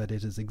doubt that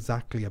it is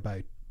exactly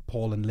about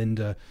Paul and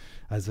Linda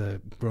as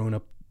a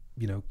grown-up,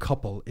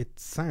 couple. It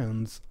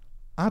sounds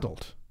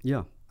adult.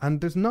 Yeah.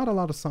 And there's not a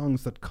lot of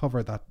songs that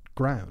cover that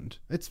ground.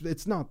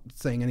 It's not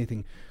saying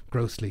anything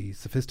grossly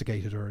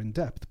sophisticated or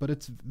in-depth, but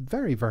it's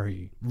very,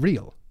 very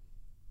real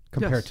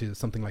compared to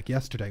something like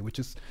Yesterday, which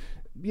is,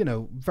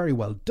 very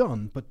well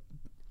done, but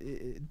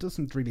it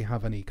doesn't really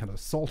have any kind of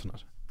salt in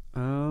it.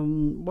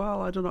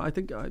 Well, I don't know. I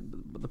think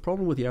the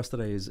problem with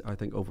Yesterday is I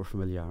think over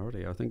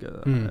familiarity. I think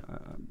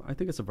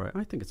it's a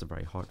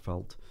very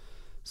heartfelt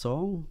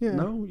song. Yeah.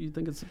 No, you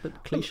think it's a bit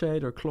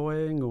cliched or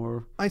cloying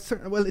or?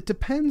 Well, it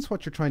depends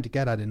what you're trying to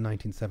get at in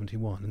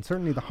 1971, and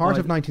certainly the heart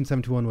of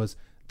 1971 was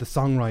the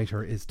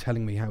songwriter is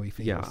telling me how he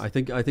feels. Yeah, I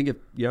think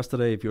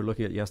if you're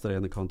looking at Yesterday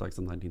in the context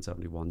of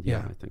 1971,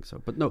 I think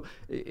so. But no,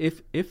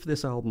 if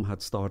this album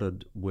had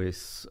started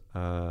with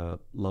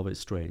Love Is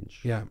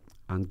Strange,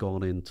 and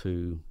gone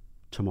into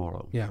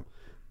Tomorrow,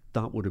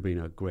 that would have been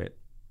a great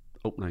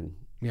opening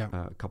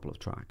couple of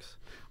tracks.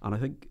 And I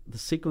think the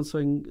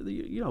sequencing,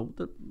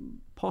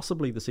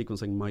 possibly the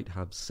sequencing might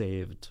have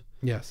saved.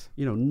 Yes.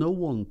 No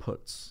one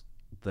puts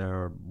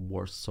their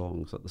worst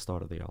songs at the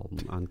start of the album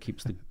and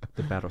keeps the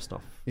better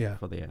stuff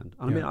for the end.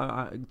 And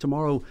I mean,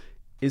 Tomorrow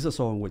is a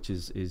song which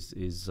is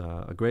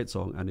a great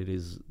song, and it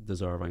is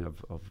deserving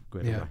of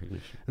greater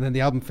recognition. And then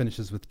the album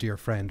finishes with Dear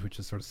Friend, which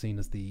is sort of seen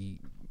as the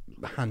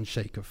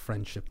handshake of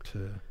friendship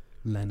to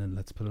Lennon.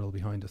 Let's put it all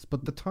behind us.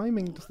 But does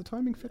the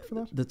timing fit for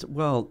that?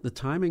 The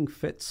timing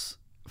fits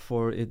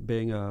for it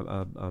being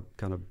a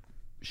kind of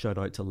shout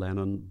out to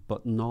Lennon,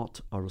 but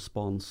not a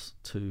response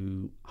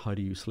to How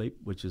Do You Sleep,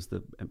 which is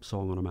the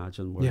song on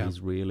Imagine, where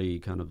he's really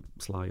kind of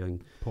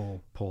slagging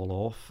Paul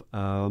off.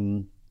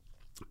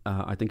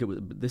 I think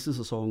this is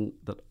a song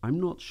that I'm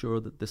not sure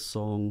that this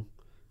song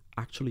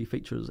actually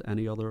features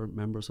any other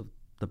members of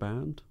the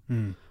band.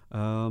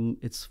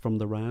 It's from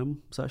the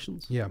Ram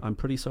sessions. I'm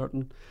pretty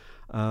certain.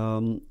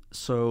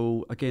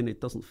 So again,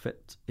 it doesn't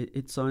fit.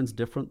 It sounds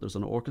different. There's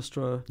an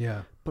orchestra.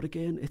 But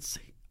again,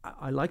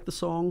 I like the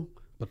song,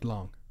 but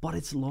long. But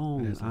it's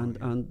long,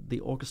 and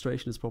the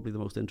orchestration is probably the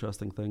most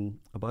interesting thing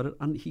about it.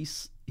 And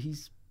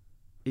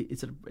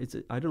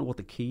I don't know what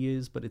the key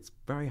is, but it's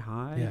very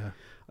high,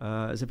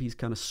 as if he's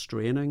kind of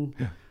straining.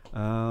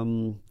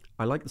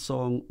 I like the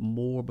song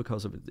more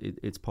because of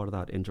it's part of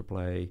that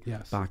interplay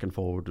back and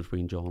forward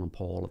between John and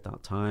Paul at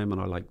that time,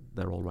 and I like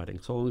they're all writing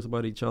songs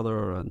about each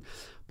other.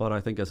 But I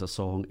think as a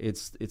song,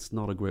 it's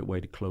not a great way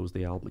to close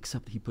the album.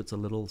 Except he puts a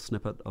little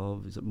snippet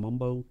of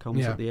Mumbo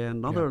comes at the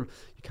end. You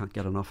can't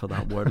get enough of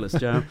that wordless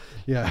jam.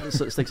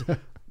 So it sticks.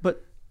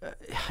 But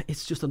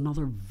it's just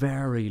another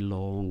very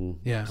long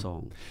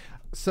song.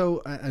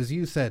 So, as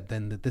you said,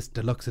 then that this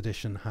deluxe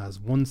edition has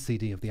one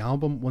CD of the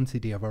album, one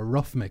CD of a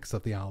rough mix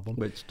of the album,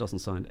 which doesn't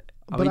sound.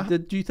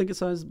 But Do you think it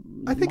sounds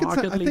I think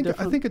markedly different?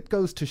 I think it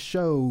goes to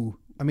show.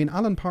 I mean,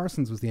 Alan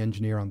Parsons was the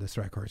engineer on this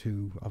record,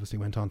 who obviously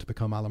went on to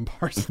become Alan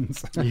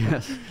Parsons.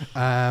 Yes.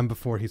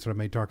 Before he sort of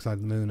made Dark Side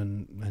of the Moon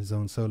and his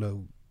own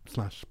solo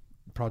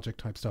 / project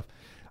type stuff.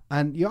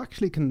 And you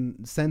actually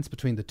can sense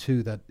between the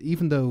two that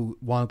even though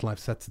Wildlife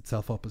sets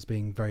itself up as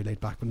being very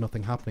laid back with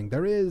nothing happening,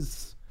 there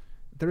is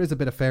a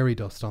bit of fairy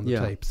dust on the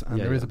tapes, and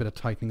there is a bit of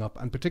tightening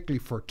up, and particularly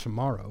for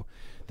Tomorrow,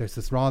 there's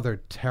this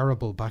rather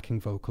terrible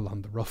backing vocal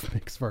on the rough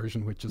mix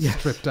version, which is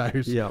stripped out,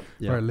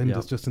 where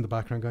Linda's just in the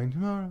background going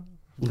Tomorrow,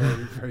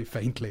 very, very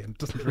faintly, and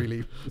doesn't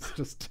really. It's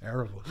just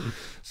terrible.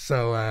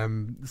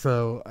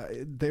 So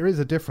there is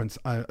a difference.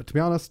 To be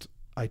honest,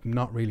 I'm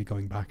not really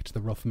going back to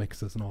the rough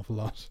mixes an awful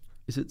lot.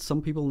 Is it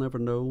Some People Never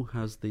Know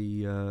has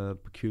the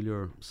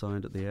peculiar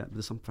sound at the end?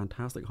 There's some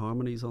fantastic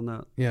harmonies on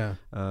that. Yeah.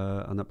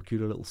 And that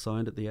peculiar little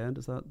sound at the end.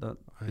 Is that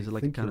is it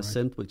like a kind of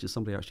synth, which is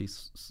somebody actually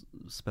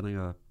spinning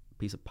a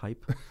piece of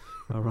pipe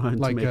around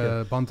like to make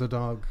a Bonzo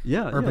Dog?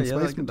 Yeah, Urban yeah,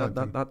 Spaceman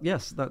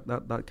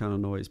that kind of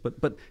noise.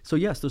 But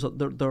yes,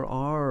 there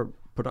are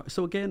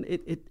so again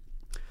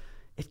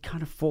it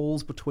kind of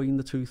falls between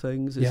the two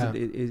things.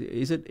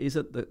 Is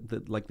it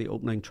the like the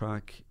opening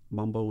track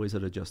Mumbo? Is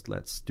it just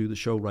let's do the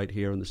show right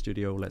here in the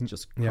studio, let's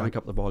just crank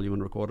up the volume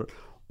and record it,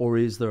 or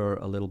is there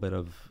a little bit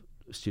of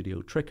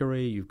studio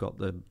trickery? You've got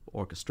the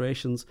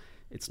orchestrations.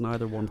 It's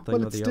neither one thing or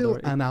the other. Well,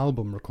 it's still an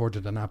album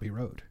recorded on Abbey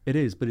Road. It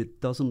is, but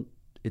it doesn't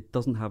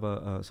have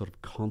a sort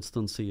of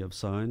constancy of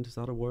sound. Is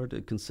that a word?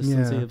 A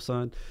consistency of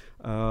sound.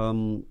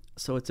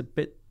 So it's a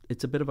bit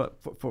of a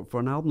for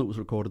an album that was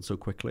recorded so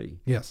quickly.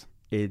 Yes.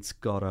 It's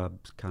got a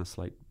kind of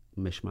slight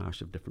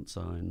mishmash of different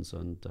sounds,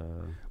 and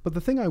but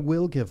the thing I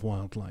will give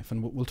Wildlife,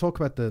 and we'll talk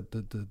about the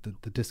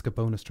disc of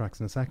bonus tracks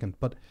in a second,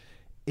 but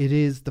it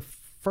is the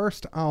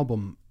first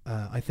album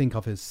I think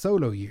of his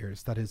solo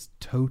years that is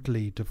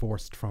totally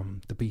divorced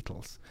from the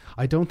Beatles.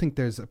 I don't think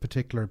there's a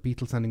particular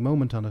Beatles-sounding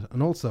moment on it,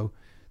 and also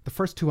the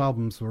first two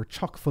albums were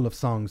chock full of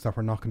songs that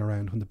were knocking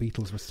around when the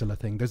Beatles were still a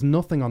thing. There's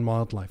nothing on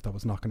Wildlife that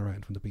was knocking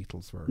around when the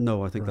Beatles were.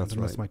 No, I think around, that's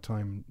unless right.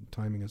 my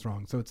timing is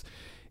wrong. So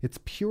it's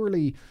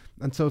purely,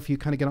 and so if you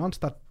kind of get onto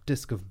that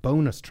disc of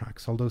bonus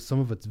tracks, although some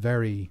of it's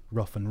very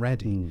rough and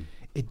ready,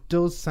 it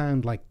does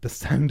sound like the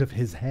sound of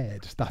his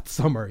head that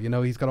summer. You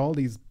know, he's got all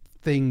these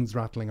things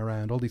rattling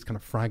around, all these kind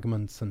of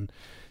fragments and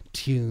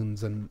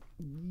tunes, and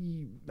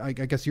I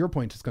guess your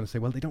point is going to say,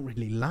 well, they don't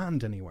really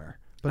land anywhere.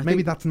 But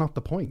maybe that's not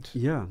the point.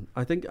 Yeah,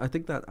 I think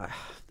that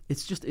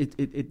it's just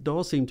it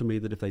does seem to me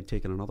that if they'd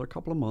taken another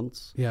couple of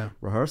months,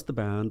 rehearsed the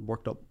band,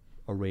 worked up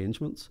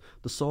arrangements,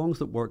 the songs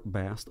that work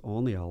best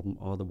on the album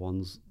are the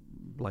ones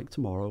like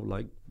Tomorrow,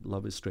 like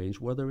Love Is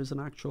Strange, where there is an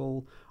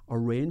actual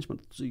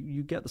arrangement. So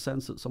you get the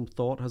sense that some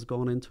thought has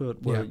gone into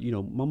it, where, you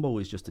know, Mumbo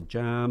is just a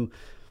jam,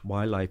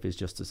 Wildlife is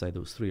just to say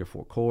those 3 or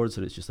 4 chords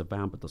and it's just a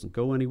vamp, it doesn't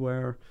go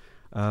anywhere.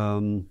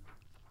 I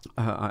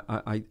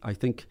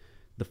think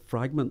the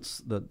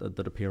fragments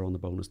that appear on the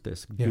bonus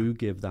disc do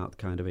give that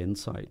kind of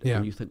insight.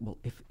 And you think, well,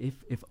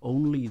 if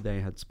only they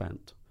had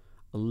spent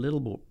a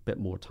little bit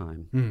more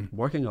time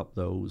working up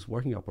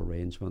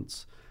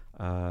arrangements,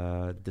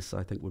 this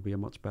I think would be a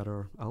much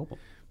better album.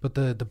 But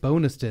the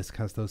bonus disc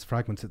has those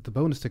fragments. The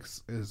bonus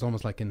disc is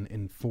almost like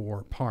in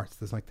 4 parts.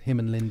 There's like him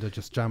and Linda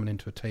just jamming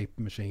into a tape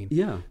machine.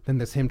 Yeah. Then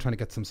there's him trying to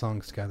get some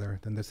songs together.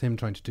 Then there's him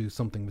trying to do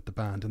something with the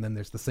band. And then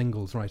there's the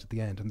singles right at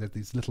the end. And there's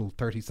these little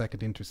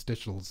 30-second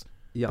interstitials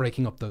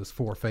breaking up those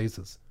 4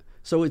 phases.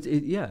 So it's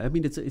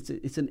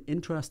an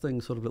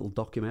interesting sort of little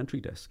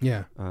documentary disc.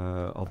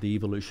 Of the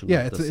evolution.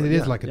 Yeah, it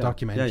is like a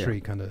documentary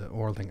kind of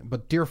oral thing.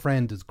 But Dear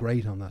Friend is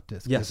great on that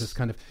disc. Yes, it's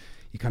kind of,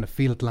 you kind of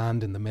feel it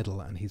land in the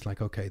middle, and he's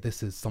like, okay,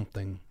 this is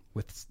something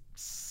with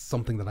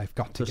something that I've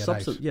got to get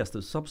out. Yes,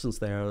 there's substance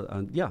there,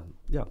 and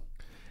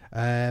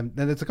Then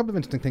there's a couple of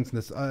interesting things in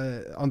this.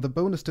 On the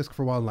bonus disc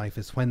for Wildlife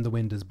is When the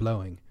Wind is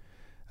Blowing.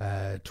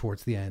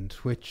 Towards the end,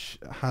 which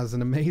has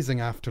an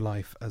amazing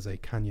afterlife as a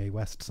Kanye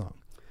West song.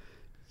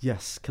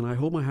 Yes. Can I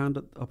hold my hand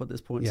up at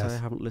this point and say I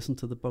haven't listened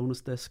to the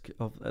bonus disc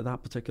of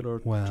that particular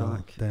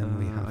track? Then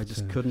we have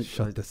to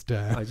shut this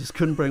down. I just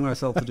couldn't bring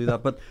myself to do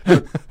that. But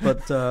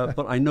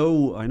I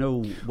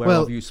know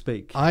whereof you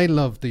speak. I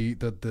love the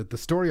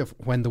story of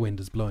When the Wind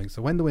is Blowing.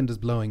 So When the Wind is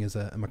Blowing is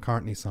a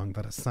McCartney song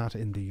that has sat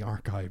in the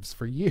archives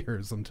for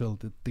years until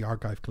the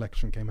archive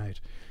collection came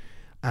out.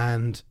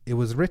 And it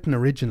was written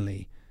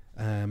originally,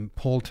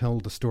 Paul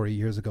told the story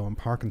years ago on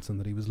Parkinson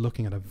that he was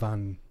looking at a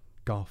Van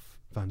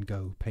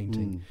Gogh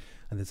painting,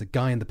 and there's a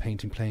guy in the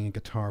painting playing a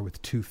guitar with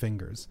 2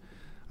 fingers,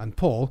 and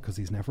Paul, because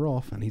he's never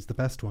off and he's the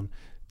best one,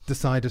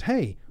 decided,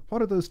 hey,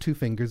 what are those 2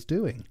 fingers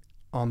doing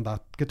on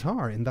that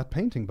guitar in that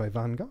painting by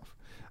Van Gogh?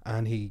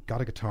 And he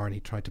got a guitar and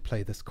he tried to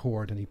play this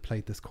chord, and he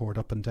played this chord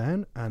up and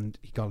down, and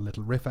he got a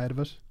little riff out of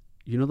it.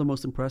 You know the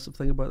most impressive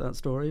thing about that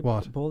story,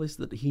 what, Paul, is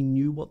that he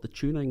knew what the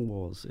tuning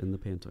was in the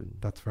painting.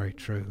 That's very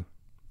true.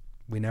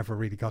 We never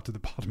really got to the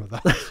bottom of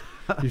that.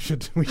 we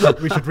should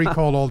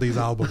recall all these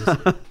albums.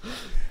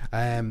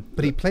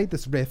 But he played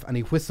this riff and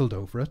he whistled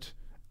over it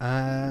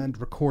and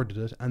recorded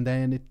it, and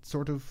then it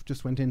sort of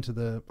just went into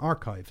the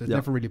archive. It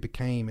never really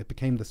became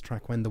this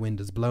track, When the Wind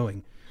is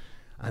Blowing.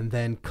 And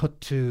then cut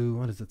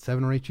to,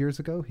 7 or 8 years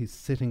ago, he's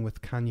sitting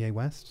with Kanye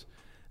West,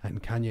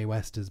 and Kanye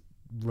West is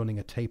running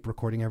a tape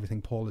recording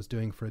everything Paul is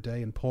doing for a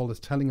day, and Paul is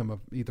telling him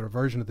of either a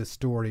version of this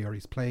story or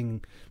he's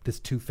playing this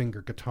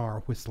 2-finger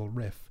guitar whistle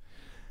riff.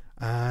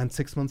 And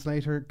 6 months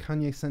later,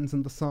 Kanye sends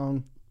him the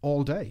song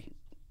All Day,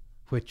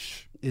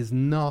 which is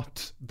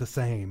not the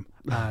same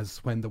as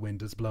When the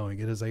Wind is Blowing.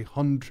 It is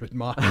 100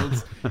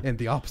 miles in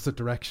the opposite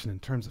direction in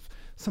terms of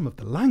some of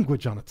the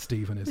language on it,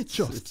 Stephen.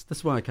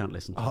 That's why I can't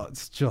listen to it.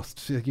 It's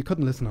just, you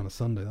couldn't listen on a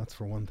Sunday, that's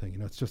for one thing.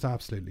 It's just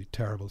absolutely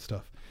terrible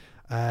stuff.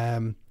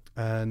 So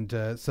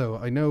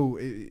I know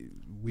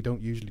we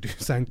don't usually do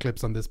sound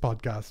clips on this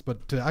podcast,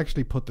 but to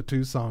actually put the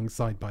two songs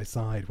side by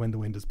side, When the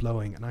Wind is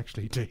Blowing, and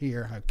actually to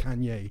hear how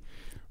Kanye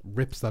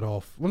rips that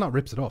off, well, not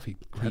rips it off, he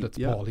credits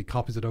Paul, he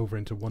copies it over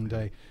into One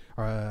Day,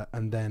 All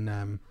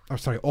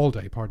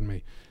Day, pardon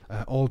me,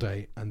 All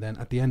Day, and then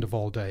at the end of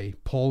All Day,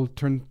 Paul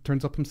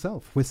turns up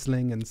himself,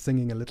 whistling and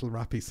singing a little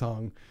rappy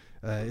song.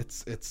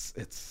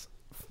 It's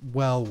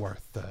well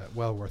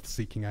worth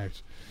seeking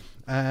out.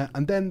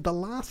 And then the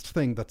last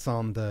thing that's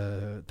on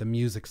the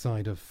music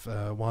side of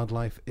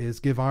Wildlife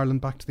is Give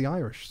Ireland Back to the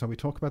Irish. So we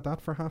talk about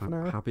that for half an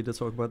hour. Happy to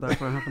talk about that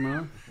for half an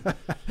hour.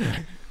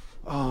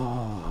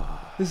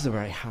 This is a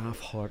very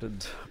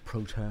half-hearted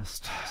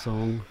protest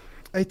song.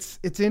 It's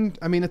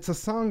a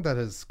song that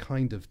has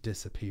kind of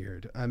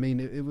disappeared. I mean,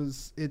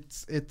 it's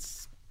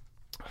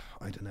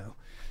I don't know.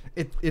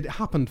 It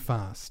happened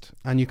fast,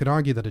 and you could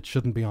argue that it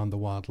shouldn't be on the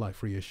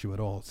Wildlife reissue at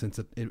all, since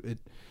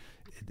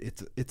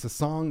it's a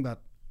song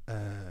that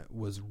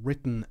was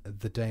written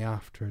the day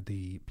after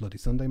the Bloody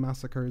Sunday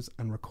massacres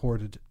and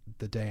recorded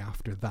the day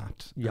after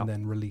that, and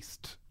then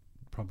released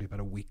probably about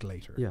a week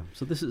later. Yeah.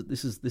 So this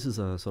is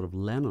a sort of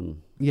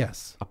Lennon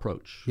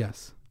approach.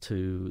 Yes.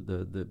 To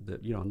the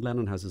and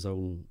Lennon has his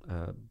own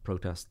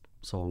protest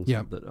songs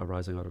that are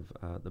arising out of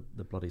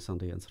the Bloody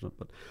Sunday incident,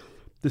 but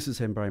this is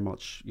him very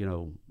much,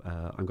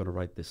 I'm going to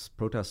write this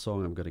protest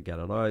song, I'm going to get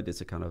it out.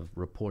 It's a kind of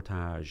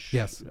reportage.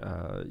 Yes.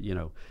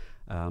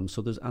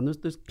 So there's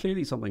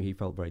clearly something he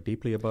felt very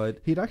deeply about.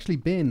 He'd actually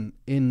been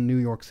in New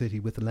York City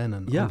with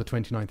Lennon on the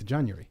 29th of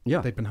January. Yeah.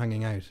 They'd been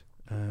hanging out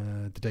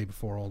the day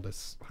before all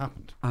this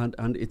happened.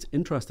 And it's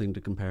interesting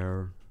to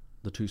compare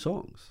the two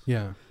songs.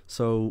 Yeah.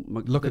 So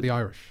Look at the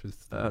Irish.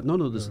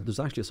 There's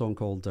actually a song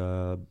called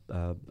I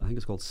think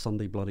it's called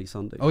Sunday Bloody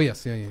Sunday. Oh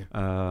yes,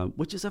 yeah.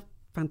 Which is a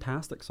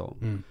fantastic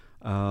song.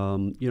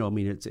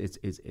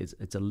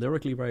 It's a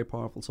lyrically very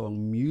powerful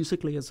song.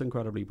 Musically, it's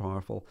incredibly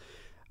powerful.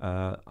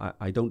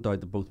 I don't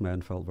doubt that both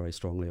men felt very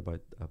strongly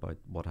about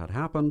what had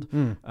happened.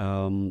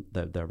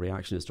 Their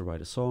reaction is to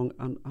write a song,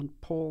 and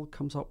Paul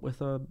comes up with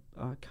a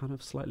kind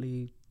of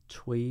slightly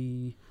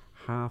twee,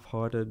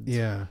 half-hearted.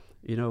 Yeah.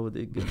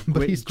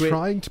 But he's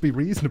trying to be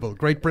reasonable.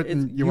 Great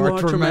Britain, you are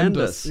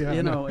tremendous.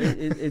 Yeah,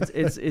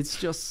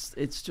 it's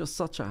just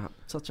such a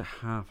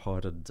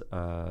half-hearted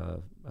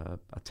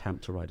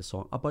attempt to write a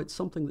song about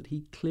something that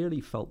he clearly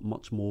felt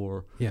much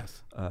more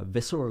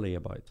viscerally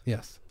about.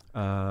 Yes.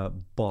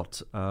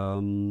 But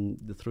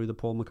through the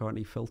Paul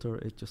McCartney filter,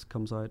 it just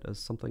comes out as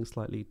something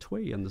slightly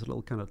twee, and there's a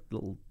little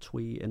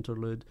twee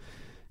interlude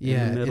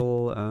in the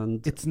middle,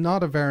 and it's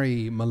not a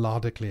very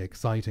melodically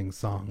exciting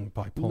song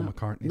by Paul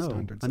McCartney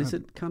standards. And is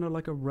it kind of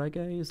like a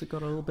reggae? Has it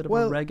got a little bit of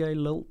a reggae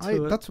lilt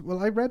to it?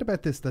 I read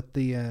about this, that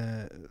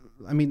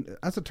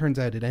as it turns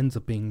out, it ends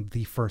up being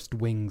the first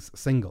Wings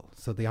single.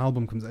 So the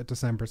album comes out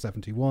December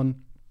 71,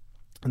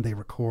 and they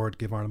record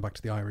Give Ireland Back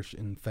to the Irish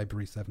in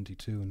February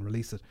 72 and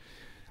release it.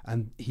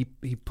 And he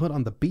put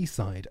on the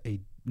B-side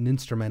an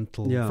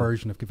instrumental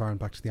version of Give Ireland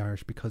Back to the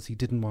Irish because he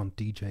didn't want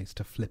DJs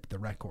to flip the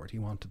record. He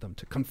wanted them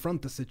to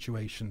confront the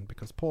situation,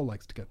 because Paul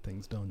likes to get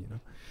things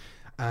done,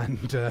 And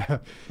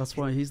that's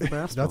why he's the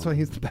best. That's why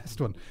he's the best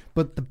one.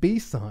 But the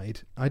B-side,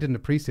 I didn't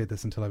appreciate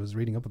this until I was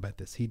reading up about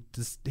this. He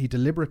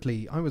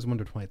deliberately, I always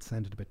wondered why it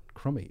sounded a bit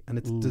crummy, and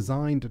it's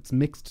it's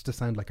mixed to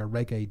sound like a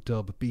reggae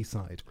dub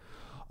B-side,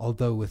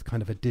 although with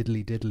kind of a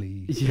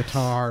diddly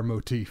guitar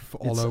motif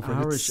all over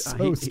Irish. It's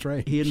so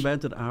strange. He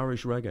invented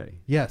Irish reggae.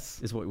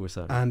 Yes. Is what we were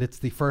saying. And it's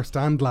the first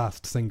and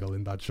last single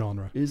in that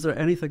genre. Is there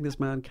anything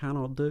this man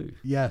cannot do?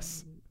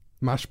 Yes.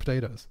 Mashed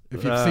potatoes,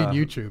 if you've seen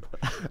YouTube.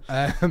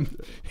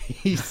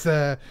 It's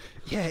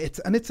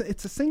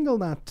a single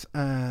that,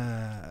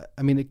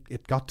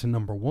 it got to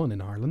number one in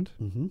Ireland,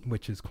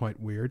 which is quite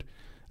weird.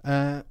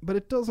 But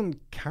it doesn't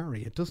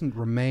carry. It doesn't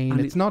remain.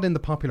 It's not in the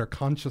popular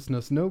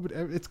consciousness.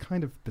 It's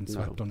kind of been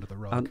swept under the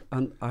rug.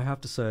 And I have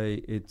to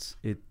say, it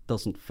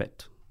doesn't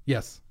fit.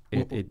 Yes.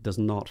 It does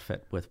not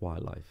fit with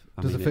Wildlife.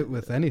 Does it fit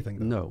with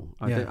anything, though? No.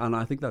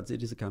 I think that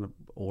it is a kind of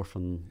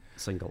orphan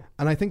single.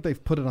 And I think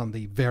they've put it on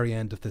the very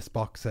end of this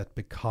box set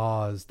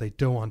because they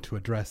don't want to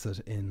address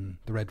it in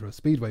the Red Rose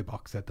Speedway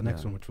box set, the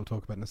next one, which we'll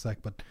talk about in a sec.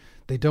 But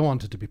they don't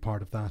want it to be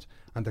part of that.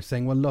 And they're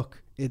saying, well,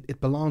 look,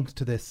 it belongs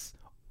to this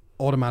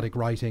automatic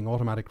writing,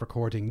 automatic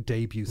recording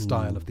debut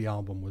style of the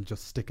album. We'll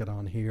just stick it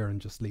on here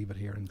and just leave it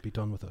here and be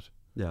done with it.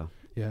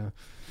 Yeah.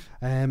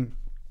 And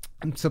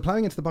so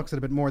ploughing into the box set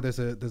a bit more, there's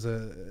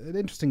an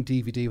interesting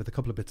DVD with a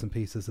couple of bits and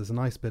pieces. There's a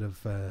nice bit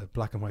of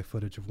black and white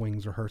footage of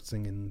Wings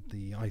rehearsing in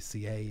the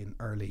ICA in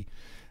early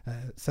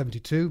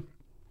 72.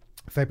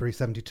 February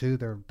 72,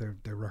 they're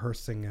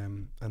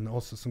rehearsing, and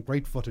also some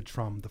great footage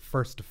from the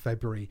 1st of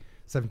February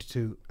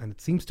 72, and it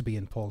seems to be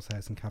in Paul's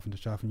house in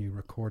Cavendish Avenue,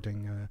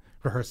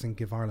 rehearsing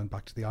Give Ireland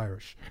Back to the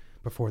Irish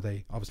before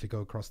they obviously go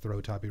across the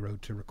road to Abbey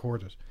Road to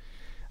record it.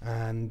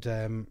 And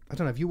I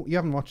don't know if you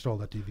haven't watched all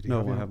that DVD.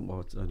 No, I haven't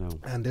watched. I know.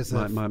 And there's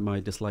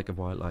my dislike of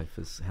wildlife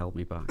has held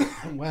me back.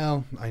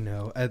 Well, I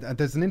know.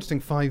 There's an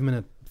interesting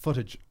 5-minute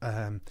footage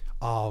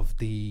of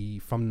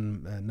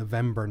from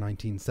November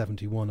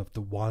 1971 of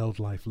the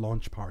wildlife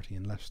launch party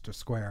in Leicester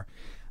Square,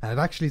 and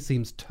it actually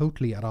seems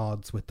totally at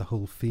odds with the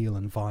whole feel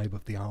and vibe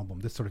of the album.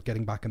 This sort of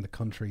getting back in the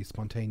country,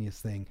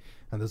 spontaneous thing,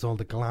 and there's all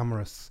the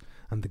glamorous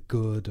and the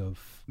good of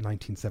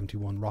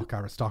 1971 rock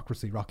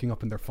aristocracy rocking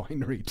up in their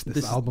finery to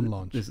this album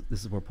launch. This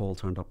is where Paul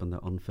turned up in the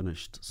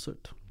unfinished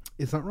suit.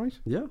 Is that right?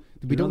 Yeah.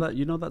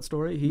 You know that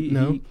story?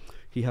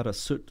 He had a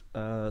suit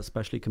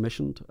specially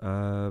commissioned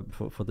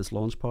for this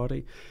launch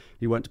party.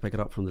 He went to pick it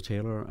up from the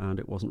tailor and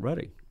it wasn't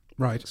ready.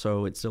 Right.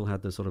 So it still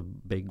had this sort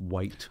of big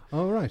white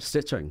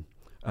stitching.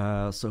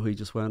 So he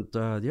just went,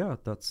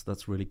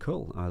 that's really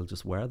cool. I'll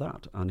just wear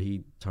that. And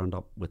he turned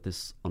up with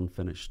this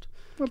unfinished.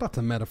 Well, that's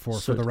a metaphor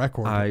for the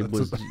record.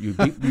 You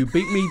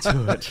beat me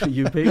to it.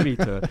 You beat me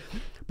to it.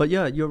 But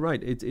yeah, you're right.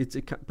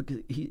 Because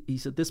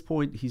he's at this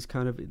point, he's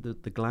kind of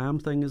the glam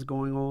thing is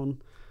going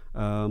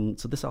on.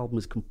 So this album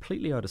is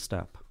completely out of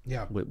step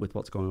with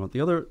what's going on.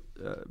 The other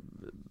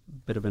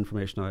bit of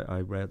information I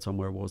read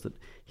somewhere was that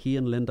he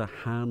and Linda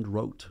hand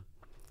wrote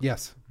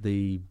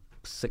the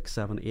 600,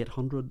 700,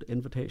 800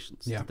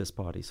 invitations to this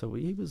party. So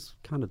he was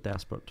kind of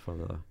desperate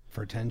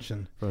for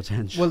attention. Well,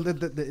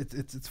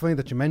 it's funny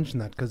that you mention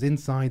that, because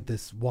inside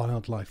this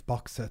wildlife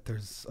box set,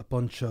 there's a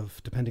bunch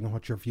of, depending on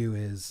what your view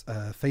is,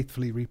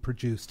 faithfully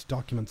reproduced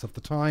documents of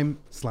the time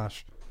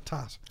 /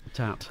 tat.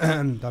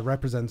 That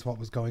represents what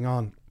was going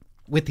on.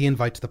 With the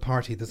invite to the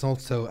party, there's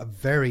also a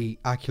very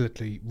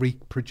accurately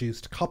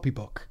reproduced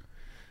copybook,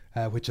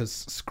 which has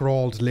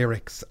scrawled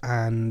lyrics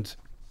and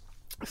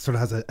sort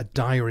of has a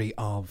diary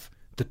of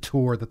the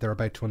tour that they're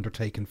about to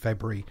undertake in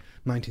February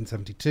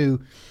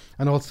 1972,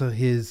 and also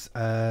his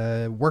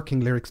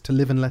working lyrics to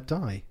Live and Let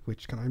Die,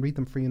 which, can I read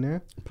them for you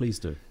now? Please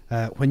do.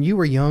 When you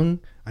were young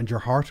and your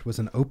heart was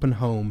an open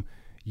home,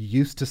 you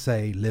used to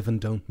say, live and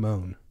don't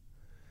moan.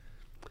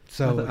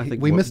 So I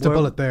think we missed a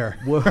bullet there.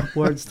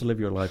 Words to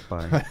live your life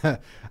by.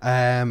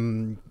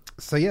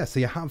 So you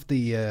have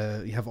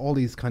you have all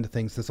these kind of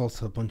things. There's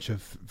also a bunch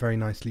of very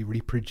nicely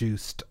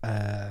reproduced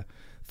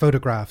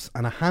photographs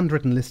and a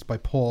handwritten list by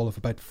Paul of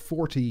about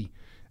 40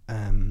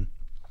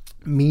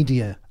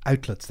 media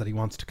outlets that he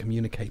wants to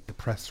communicate the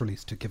press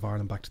release to Give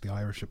Ireland Back to the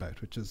Irish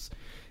about, which is,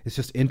 it's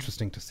just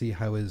interesting to see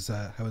how his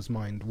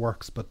mind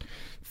works. But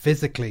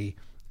physically,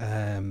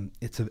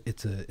 it's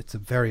a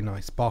very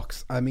nice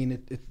box. I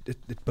mean,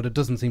 but it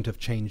doesn't seem to have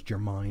changed your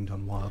mind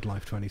on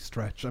Wildlife to any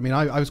stretch. I mean,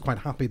 I was quite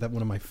happy that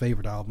one of my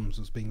favourite albums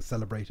was being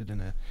celebrated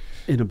in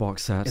a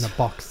box set,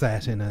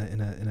 in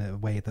a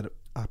way that it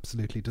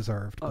absolutely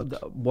deserved.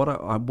 What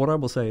I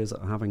will say is,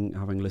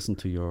 having listened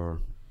to your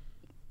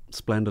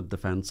splendid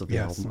defence of the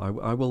album,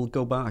 I will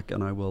go back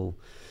and I will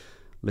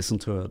listen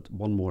to it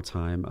one more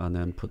time and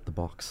then put the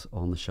box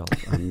on the shelf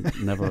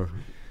and never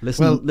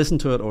listen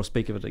to it or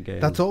speak of it again.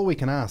 That's all we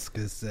can ask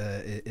is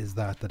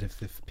that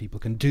if people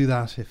can do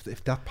that,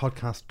 if that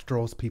podcast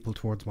draws people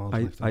towards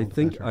Wildlife, I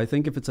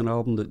think if it's an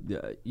album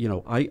that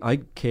I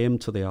came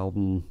to the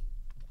album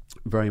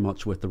very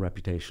much with the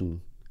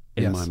reputation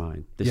in my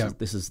mind.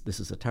 This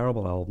is a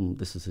terrible album.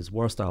 This is his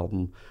worst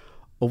album.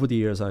 Over the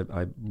years,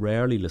 I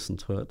rarely listened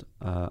to it.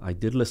 I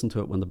did listen to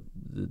it when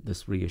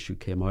this reissue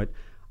came out.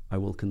 I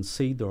will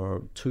concede there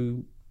are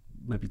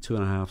maybe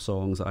 2.5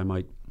 songs I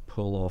might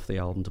pull off the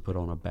album to put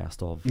on a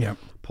best of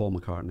Paul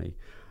McCartney.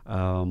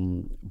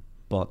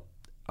 But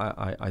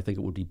I think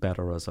it would be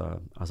better as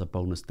a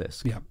bonus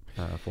disc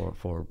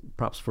for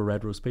perhaps for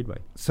Red Rose Speedway.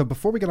 So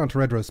before we get on to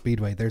Red Rose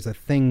Speedway, there's a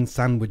thing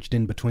sandwiched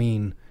in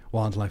between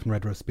Wildlife and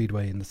Red Rose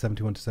Speedway in the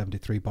 71 to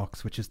 73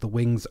 box, which is the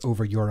Wings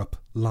Over Europe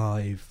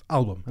live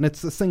album. And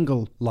it's a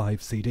single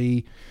live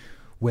CD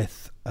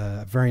with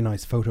a very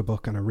nice photo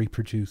book and a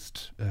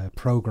reproduced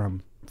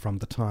programme from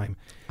the time.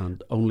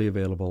 And only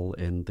available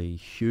in the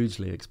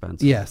hugely expensive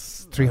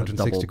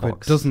 360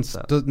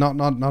 quid.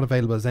 Not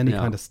available as any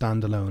kind of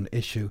standalone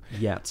issue.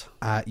 Yet.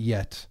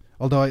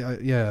 Although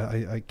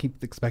I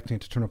keep expecting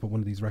it to turn up at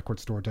one of these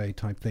record store day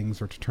type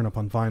things, or to turn up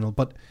on vinyl.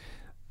 But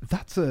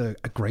that's a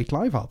great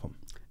live album.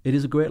 It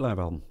is a great live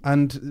album.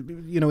 And,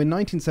 in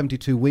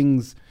 1972,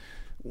 Wings,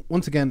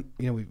 once again,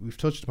 we've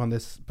touched upon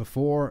this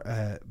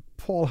before,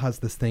 Paul has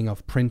this thing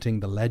of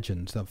printing the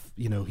legend of,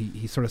 you know,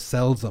 he sort of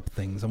sells up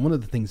things. And one of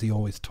the things he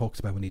always talks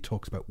about when he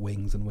talks about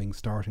Wings and Wings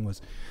starting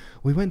was,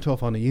 we went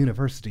off on a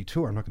university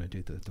tour. I'm not going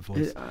to do the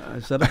voice.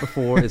 I've said it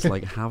before. It's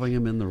like having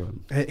him in the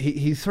room.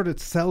 He sort of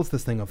sells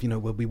this thing of, you know,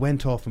 well, we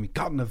went off and we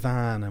got in a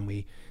van and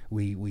we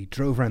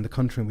drove around the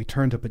country and we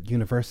turned up at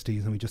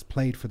universities and we just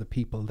played for the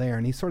people there.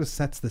 And he sort of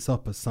sets this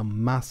up as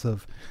some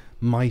massive,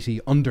 mighty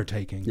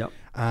undertaking. Yep.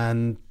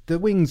 And the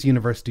Wings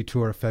University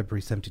tour of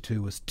February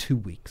 72 was 2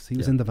 weeks. He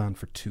was in the van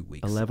for 2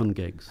 weeks. 11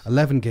 gigs.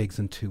 11 gigs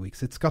in 2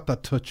 weeks. It's got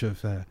that touch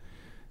of,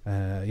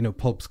 you know,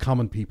 Pulp's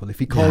Common People. If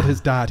he called his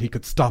dad, he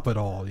could stop it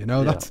all. You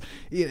know, that's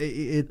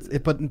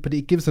it. But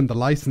it gives him the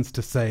license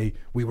to say,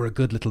 we were a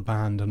good little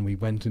band and we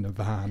went in a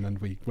van and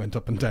we went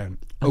up and down.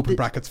 Open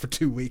brackets for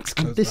 2 weeks.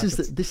 This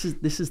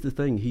is the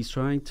thing. He's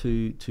trying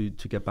to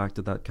get back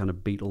to that kind of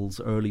Beatles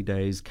early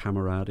days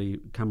camaraderie,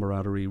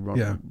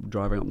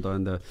 driving up and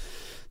down the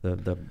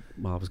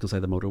well, I was going to say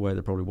the motorway.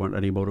 There probably weren't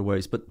any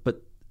motorways,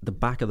 but the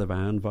back of the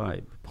van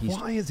vibe.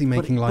 Why is he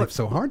making life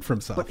so hard for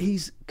himself? But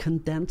he's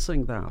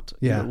condensing that.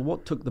 Yeah. You know,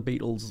 what took the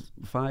Beatles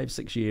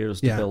 5-6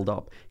 years to build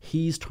up,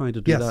 he's trying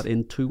to do that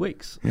in 2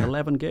 weeks.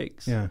 11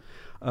 gigs. Yeah.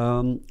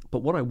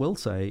 But what I will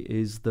say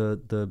is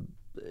the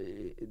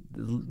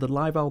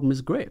live album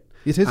is great.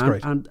 It is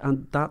great.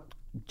 And that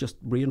just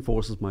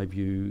reinforces my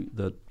view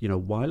that, you know,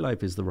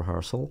 Wildlife is the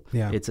rehearsal.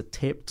 Yeah. It's a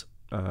taped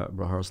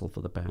rehearsal for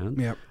the band.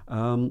 Yeah.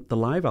 The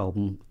live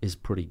album is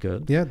pretty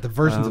good. Yeah, the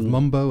versions of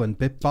Mumbo and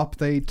Bip Bop,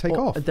 they take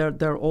off.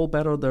 They're all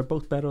better. They're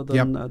both better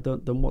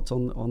than what's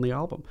on the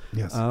album.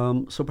 Yes.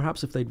 So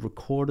perhaps if they'd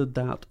recorded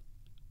that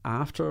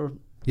after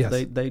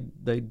Yes.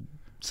 they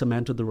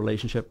cemented the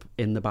relationship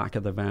in the back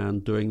of the van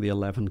doing the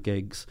 11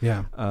 gigs,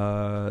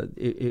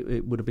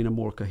 it would have been a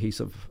more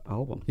cohesive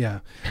album. Yeah,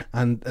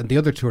 and the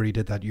other tour he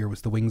did that year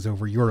was the Wings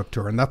Over Europe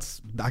tour, and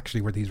that's actually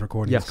where these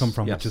recordings come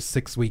from, which is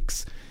 6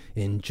 weeks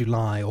in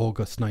July,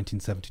 August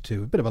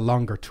 1972. A bit of a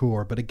longer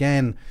tour, but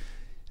again,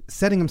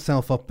 setting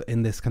himself up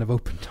in this kind of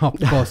open-top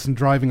bus and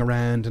driving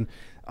around and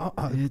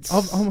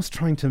almost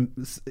trying to...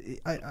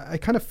 I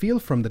kind of feel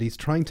from that he's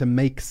trying to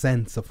make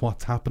sense of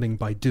what's happening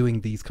by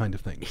doing these kind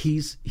of things.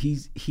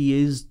 He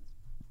is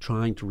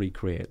trying to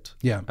recreate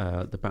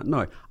the band.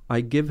 Now, I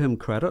give him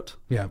credit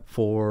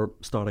for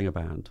starting a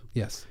band.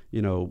 Yes.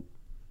 You know,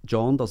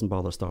 John doesn't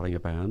bother starting a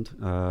band.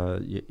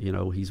 You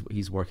know,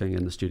 he's working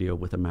in the studio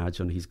with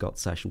Imagine. He's got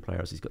session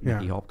players. He's got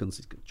Nicky Hopkins.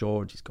 He's got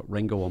George. He's got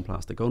Ringo on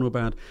Plastic Ono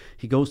Band.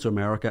 He goes to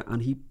America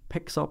and he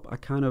picks up a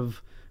kind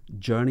of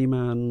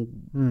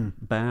journeyman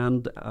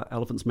band,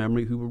 Elephant's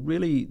Memory, who were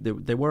really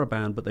they were a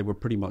band, but they were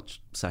pretty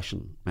much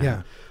session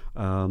men.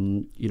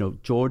 You know,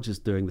 George is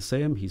doing the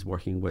same. He's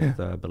working with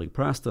Billy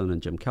Preston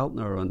and Jim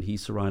Keltner, and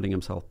he's surrounding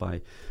himself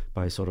by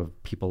sort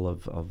of people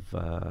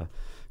of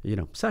you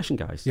know, session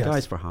guys,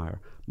 guys for hire.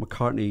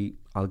 McCartney,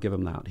 I'll give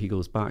him that. He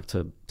goes back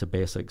to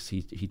basics.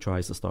 He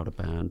tries to start a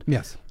band.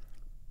 Yes.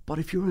 But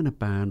if you're in a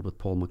band with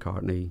Paul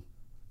McCartney,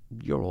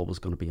 you're always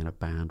going to be in a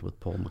band with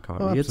Paul McCartney.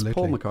 Oh, it's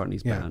Paul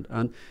McCartney's band,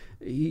 and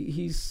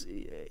he's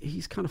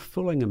kind of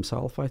fooling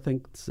himself. I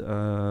think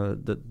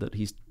that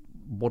he's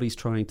what he's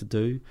trying to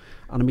do,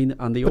 and I mean,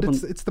 and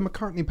it's the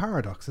McCartney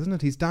paradox, isn't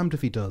it? He's damned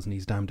if he does, and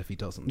he's damned if he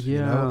doesn't. Yeah,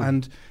 you know?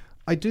 And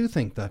I do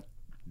think that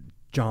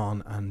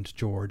John and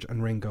George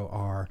and Ringo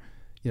are,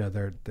 you know,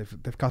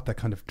 they've got that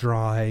kind of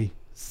dry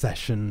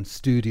session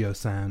studio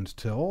sound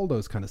to all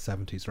those kind of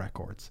 70s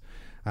records.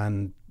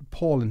 And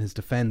Paul, in his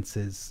defense,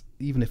 is,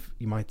 even if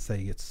you might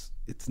say it's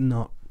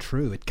not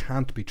true, it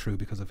can't be true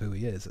because of who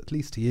he is, at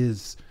least he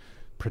is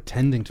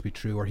pretending to be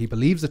true, or he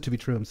believes it to be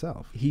true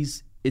himself.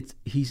 He's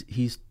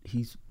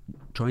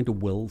trying to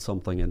will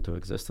something into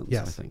existence.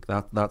 Yes. I think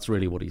that's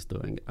really what he's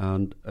doing.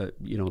 And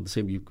you know, the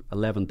same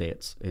 11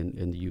 dates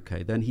in the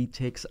UK. Then he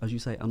takes, as you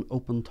say, an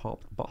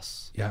open-top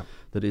bus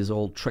that is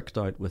all tricked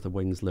out with a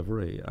Wings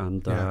livery.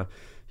 And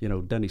you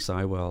know, Denny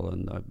Sywell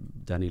and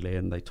Denny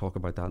Lane, they talk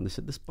about that, and they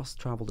said this bus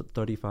travelled at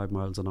 35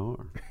 miles an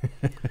hour.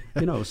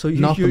 You know, so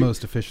not the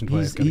most efficient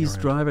way of getting he's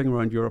around. driving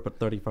around Europe at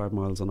 35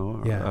 miles an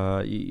hour.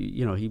 Yeah.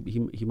 You know,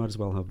 he might as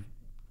well have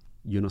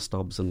Eunice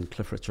Stubbs and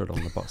Cliff Richard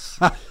on the bus.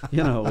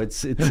 You know,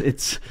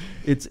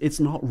 it's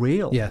not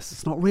real. Yes,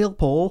 it's not real,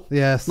 Paul.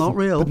 Yes, it's not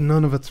real. But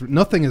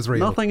nothing is real.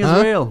 Nothing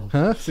is real.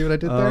 Huh? See what I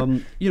did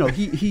there? You know,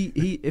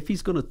 he if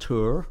he's going to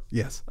tour,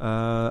 yes,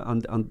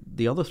 and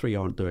the other three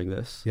aren't doing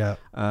this. Yeah,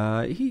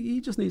 he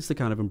just needs to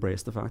kind of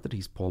embrace the fact that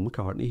he's Paul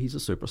McCartney. He's a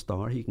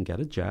superstar. He can get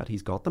a jet.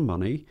 He's got the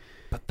money.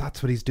 But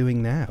that's what he's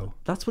doing now.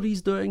 That's what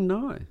he's doing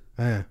now.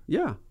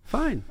 Yeah,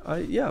 fine.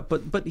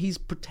 But he's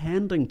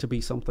pretending to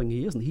be something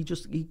he isn't.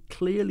 He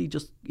clearly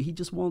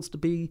just wants to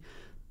be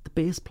the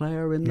bass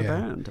player in the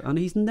band, and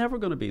he's never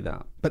going to be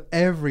that. But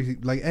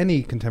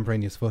any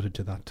contemporaneous footage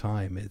to that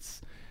time,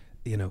 it's,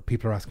 you know,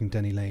 people are asking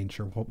Denny Lane,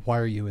 sure, why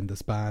are you in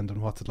this band, and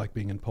what's it like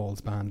being in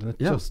Paul's band, and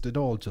it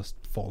all just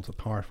falls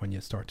apart when you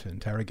start to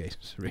interrogate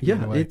it. Really,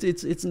 yeah,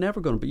 it's never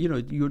going to be, you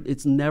know,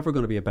 it's never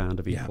going to be a band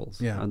of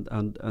equals. Yeah.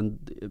 And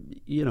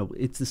you know,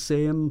 it's the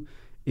same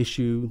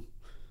issue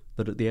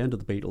that at the end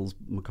of the Beatles,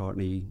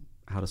 McCartney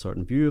had a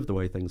certain view of the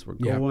way things were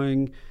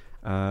going.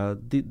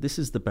 This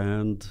is the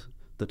band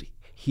that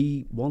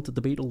he wanted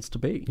the Beatles to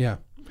be. Yeah.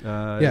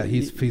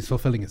 He's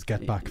fulfilling his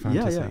Get Back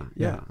fantasy.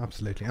 Yeah,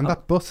 absolutely. And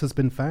that bus has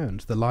been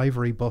found. The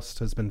livery bust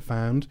has been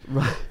found.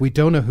 Right. We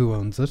don't know who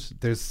owns it.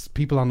 There's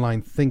people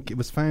online think it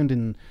was found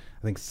in,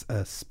 I think,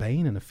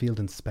 Spain, in a field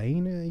in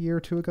Spain a year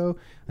or two ago,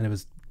 and it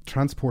was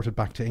transported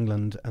back to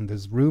England, and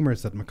there's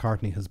rumours that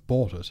McCartney has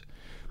bought it,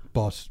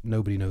 but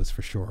nobody knows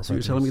for sure. So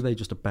you're telling me they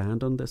just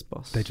abandoned this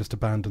bus? They just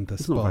abandoned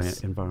this it's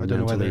bus. Not very I don't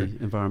know whether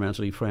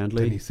environmentally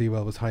friendly. Denny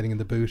Sewell was hiding in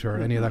the boot or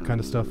any of that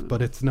kind of stuff,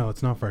 but it's not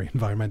very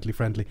environmentally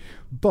friendly.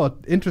 But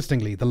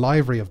interestingly, the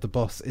livery of the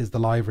bus is the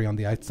livery on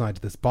the outside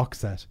of this box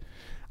set.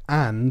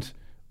 And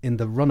in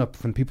the run-up,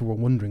 when people were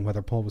wondering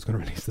whether Paul was going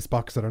to release this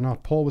box set or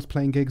not, Paul was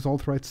playing gigs all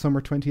throughout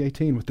summer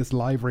 2018 with this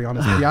livery on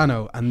his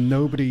piano, and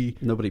nobody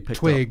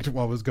twigged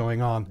what was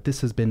going on. This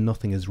has been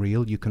Nothing Is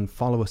Real. You can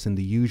follow us in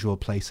the usual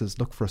places.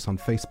 Look for us on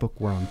Facebook.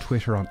 We're on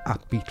Twitter on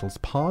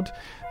 @BeatlesPod.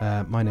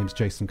 My name's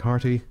Jason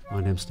Carty. My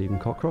name's Stephen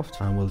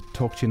Cockcroft. And we'll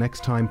talk to you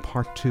next time,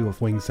 part 2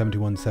 of Wing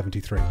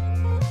 7173.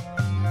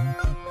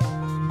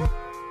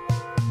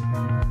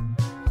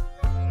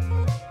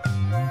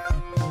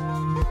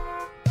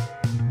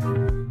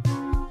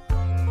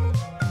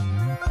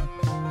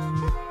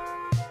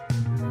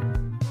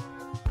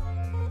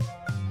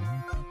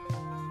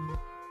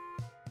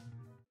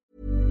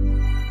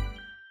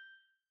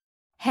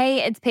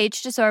 Hey, it's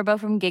Paige DeSorbo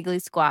from Giggly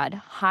Squad.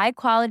 High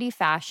quality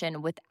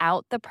fashion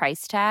without the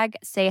price tag.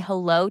 Say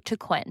hello to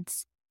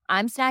Quince.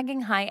 I'm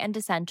snagging high-end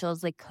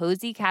essentials like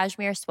cozy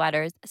cashmere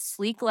sweaters,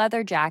 sleek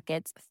leather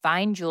jackets,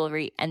 fine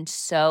jewelry, and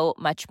so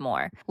much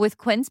more. With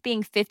Quince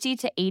being 50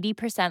 to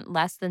 80%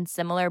 less than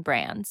similar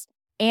brands.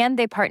 And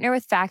they partner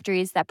with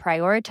factories that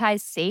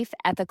prioritize safe,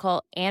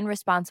 ethical, and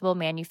responsible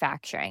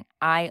manufacturing.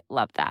 I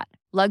love that.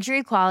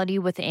 Luxury quality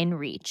within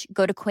reach.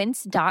 Go to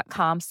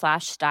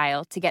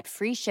quince.com/style to get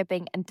free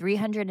shipping and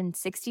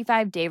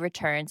 365-day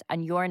returns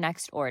on your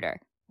next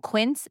order.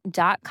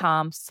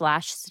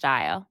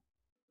 Quince.com/style.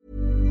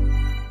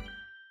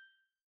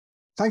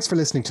 Thanks for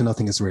listening to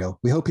Nothing Is Real.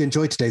 We hope you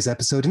enjoyed today's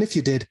episode, and if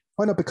you did,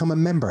 why not become a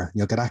member?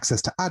 You'll get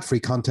access to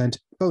ad-free content,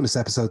 bonus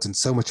episodes, and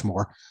so much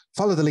more.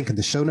 Follow the link in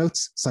the show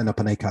notes, sign up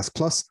on Acast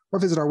Plus, or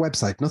visit our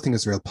website,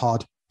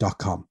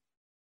 nothingisrealpod.com.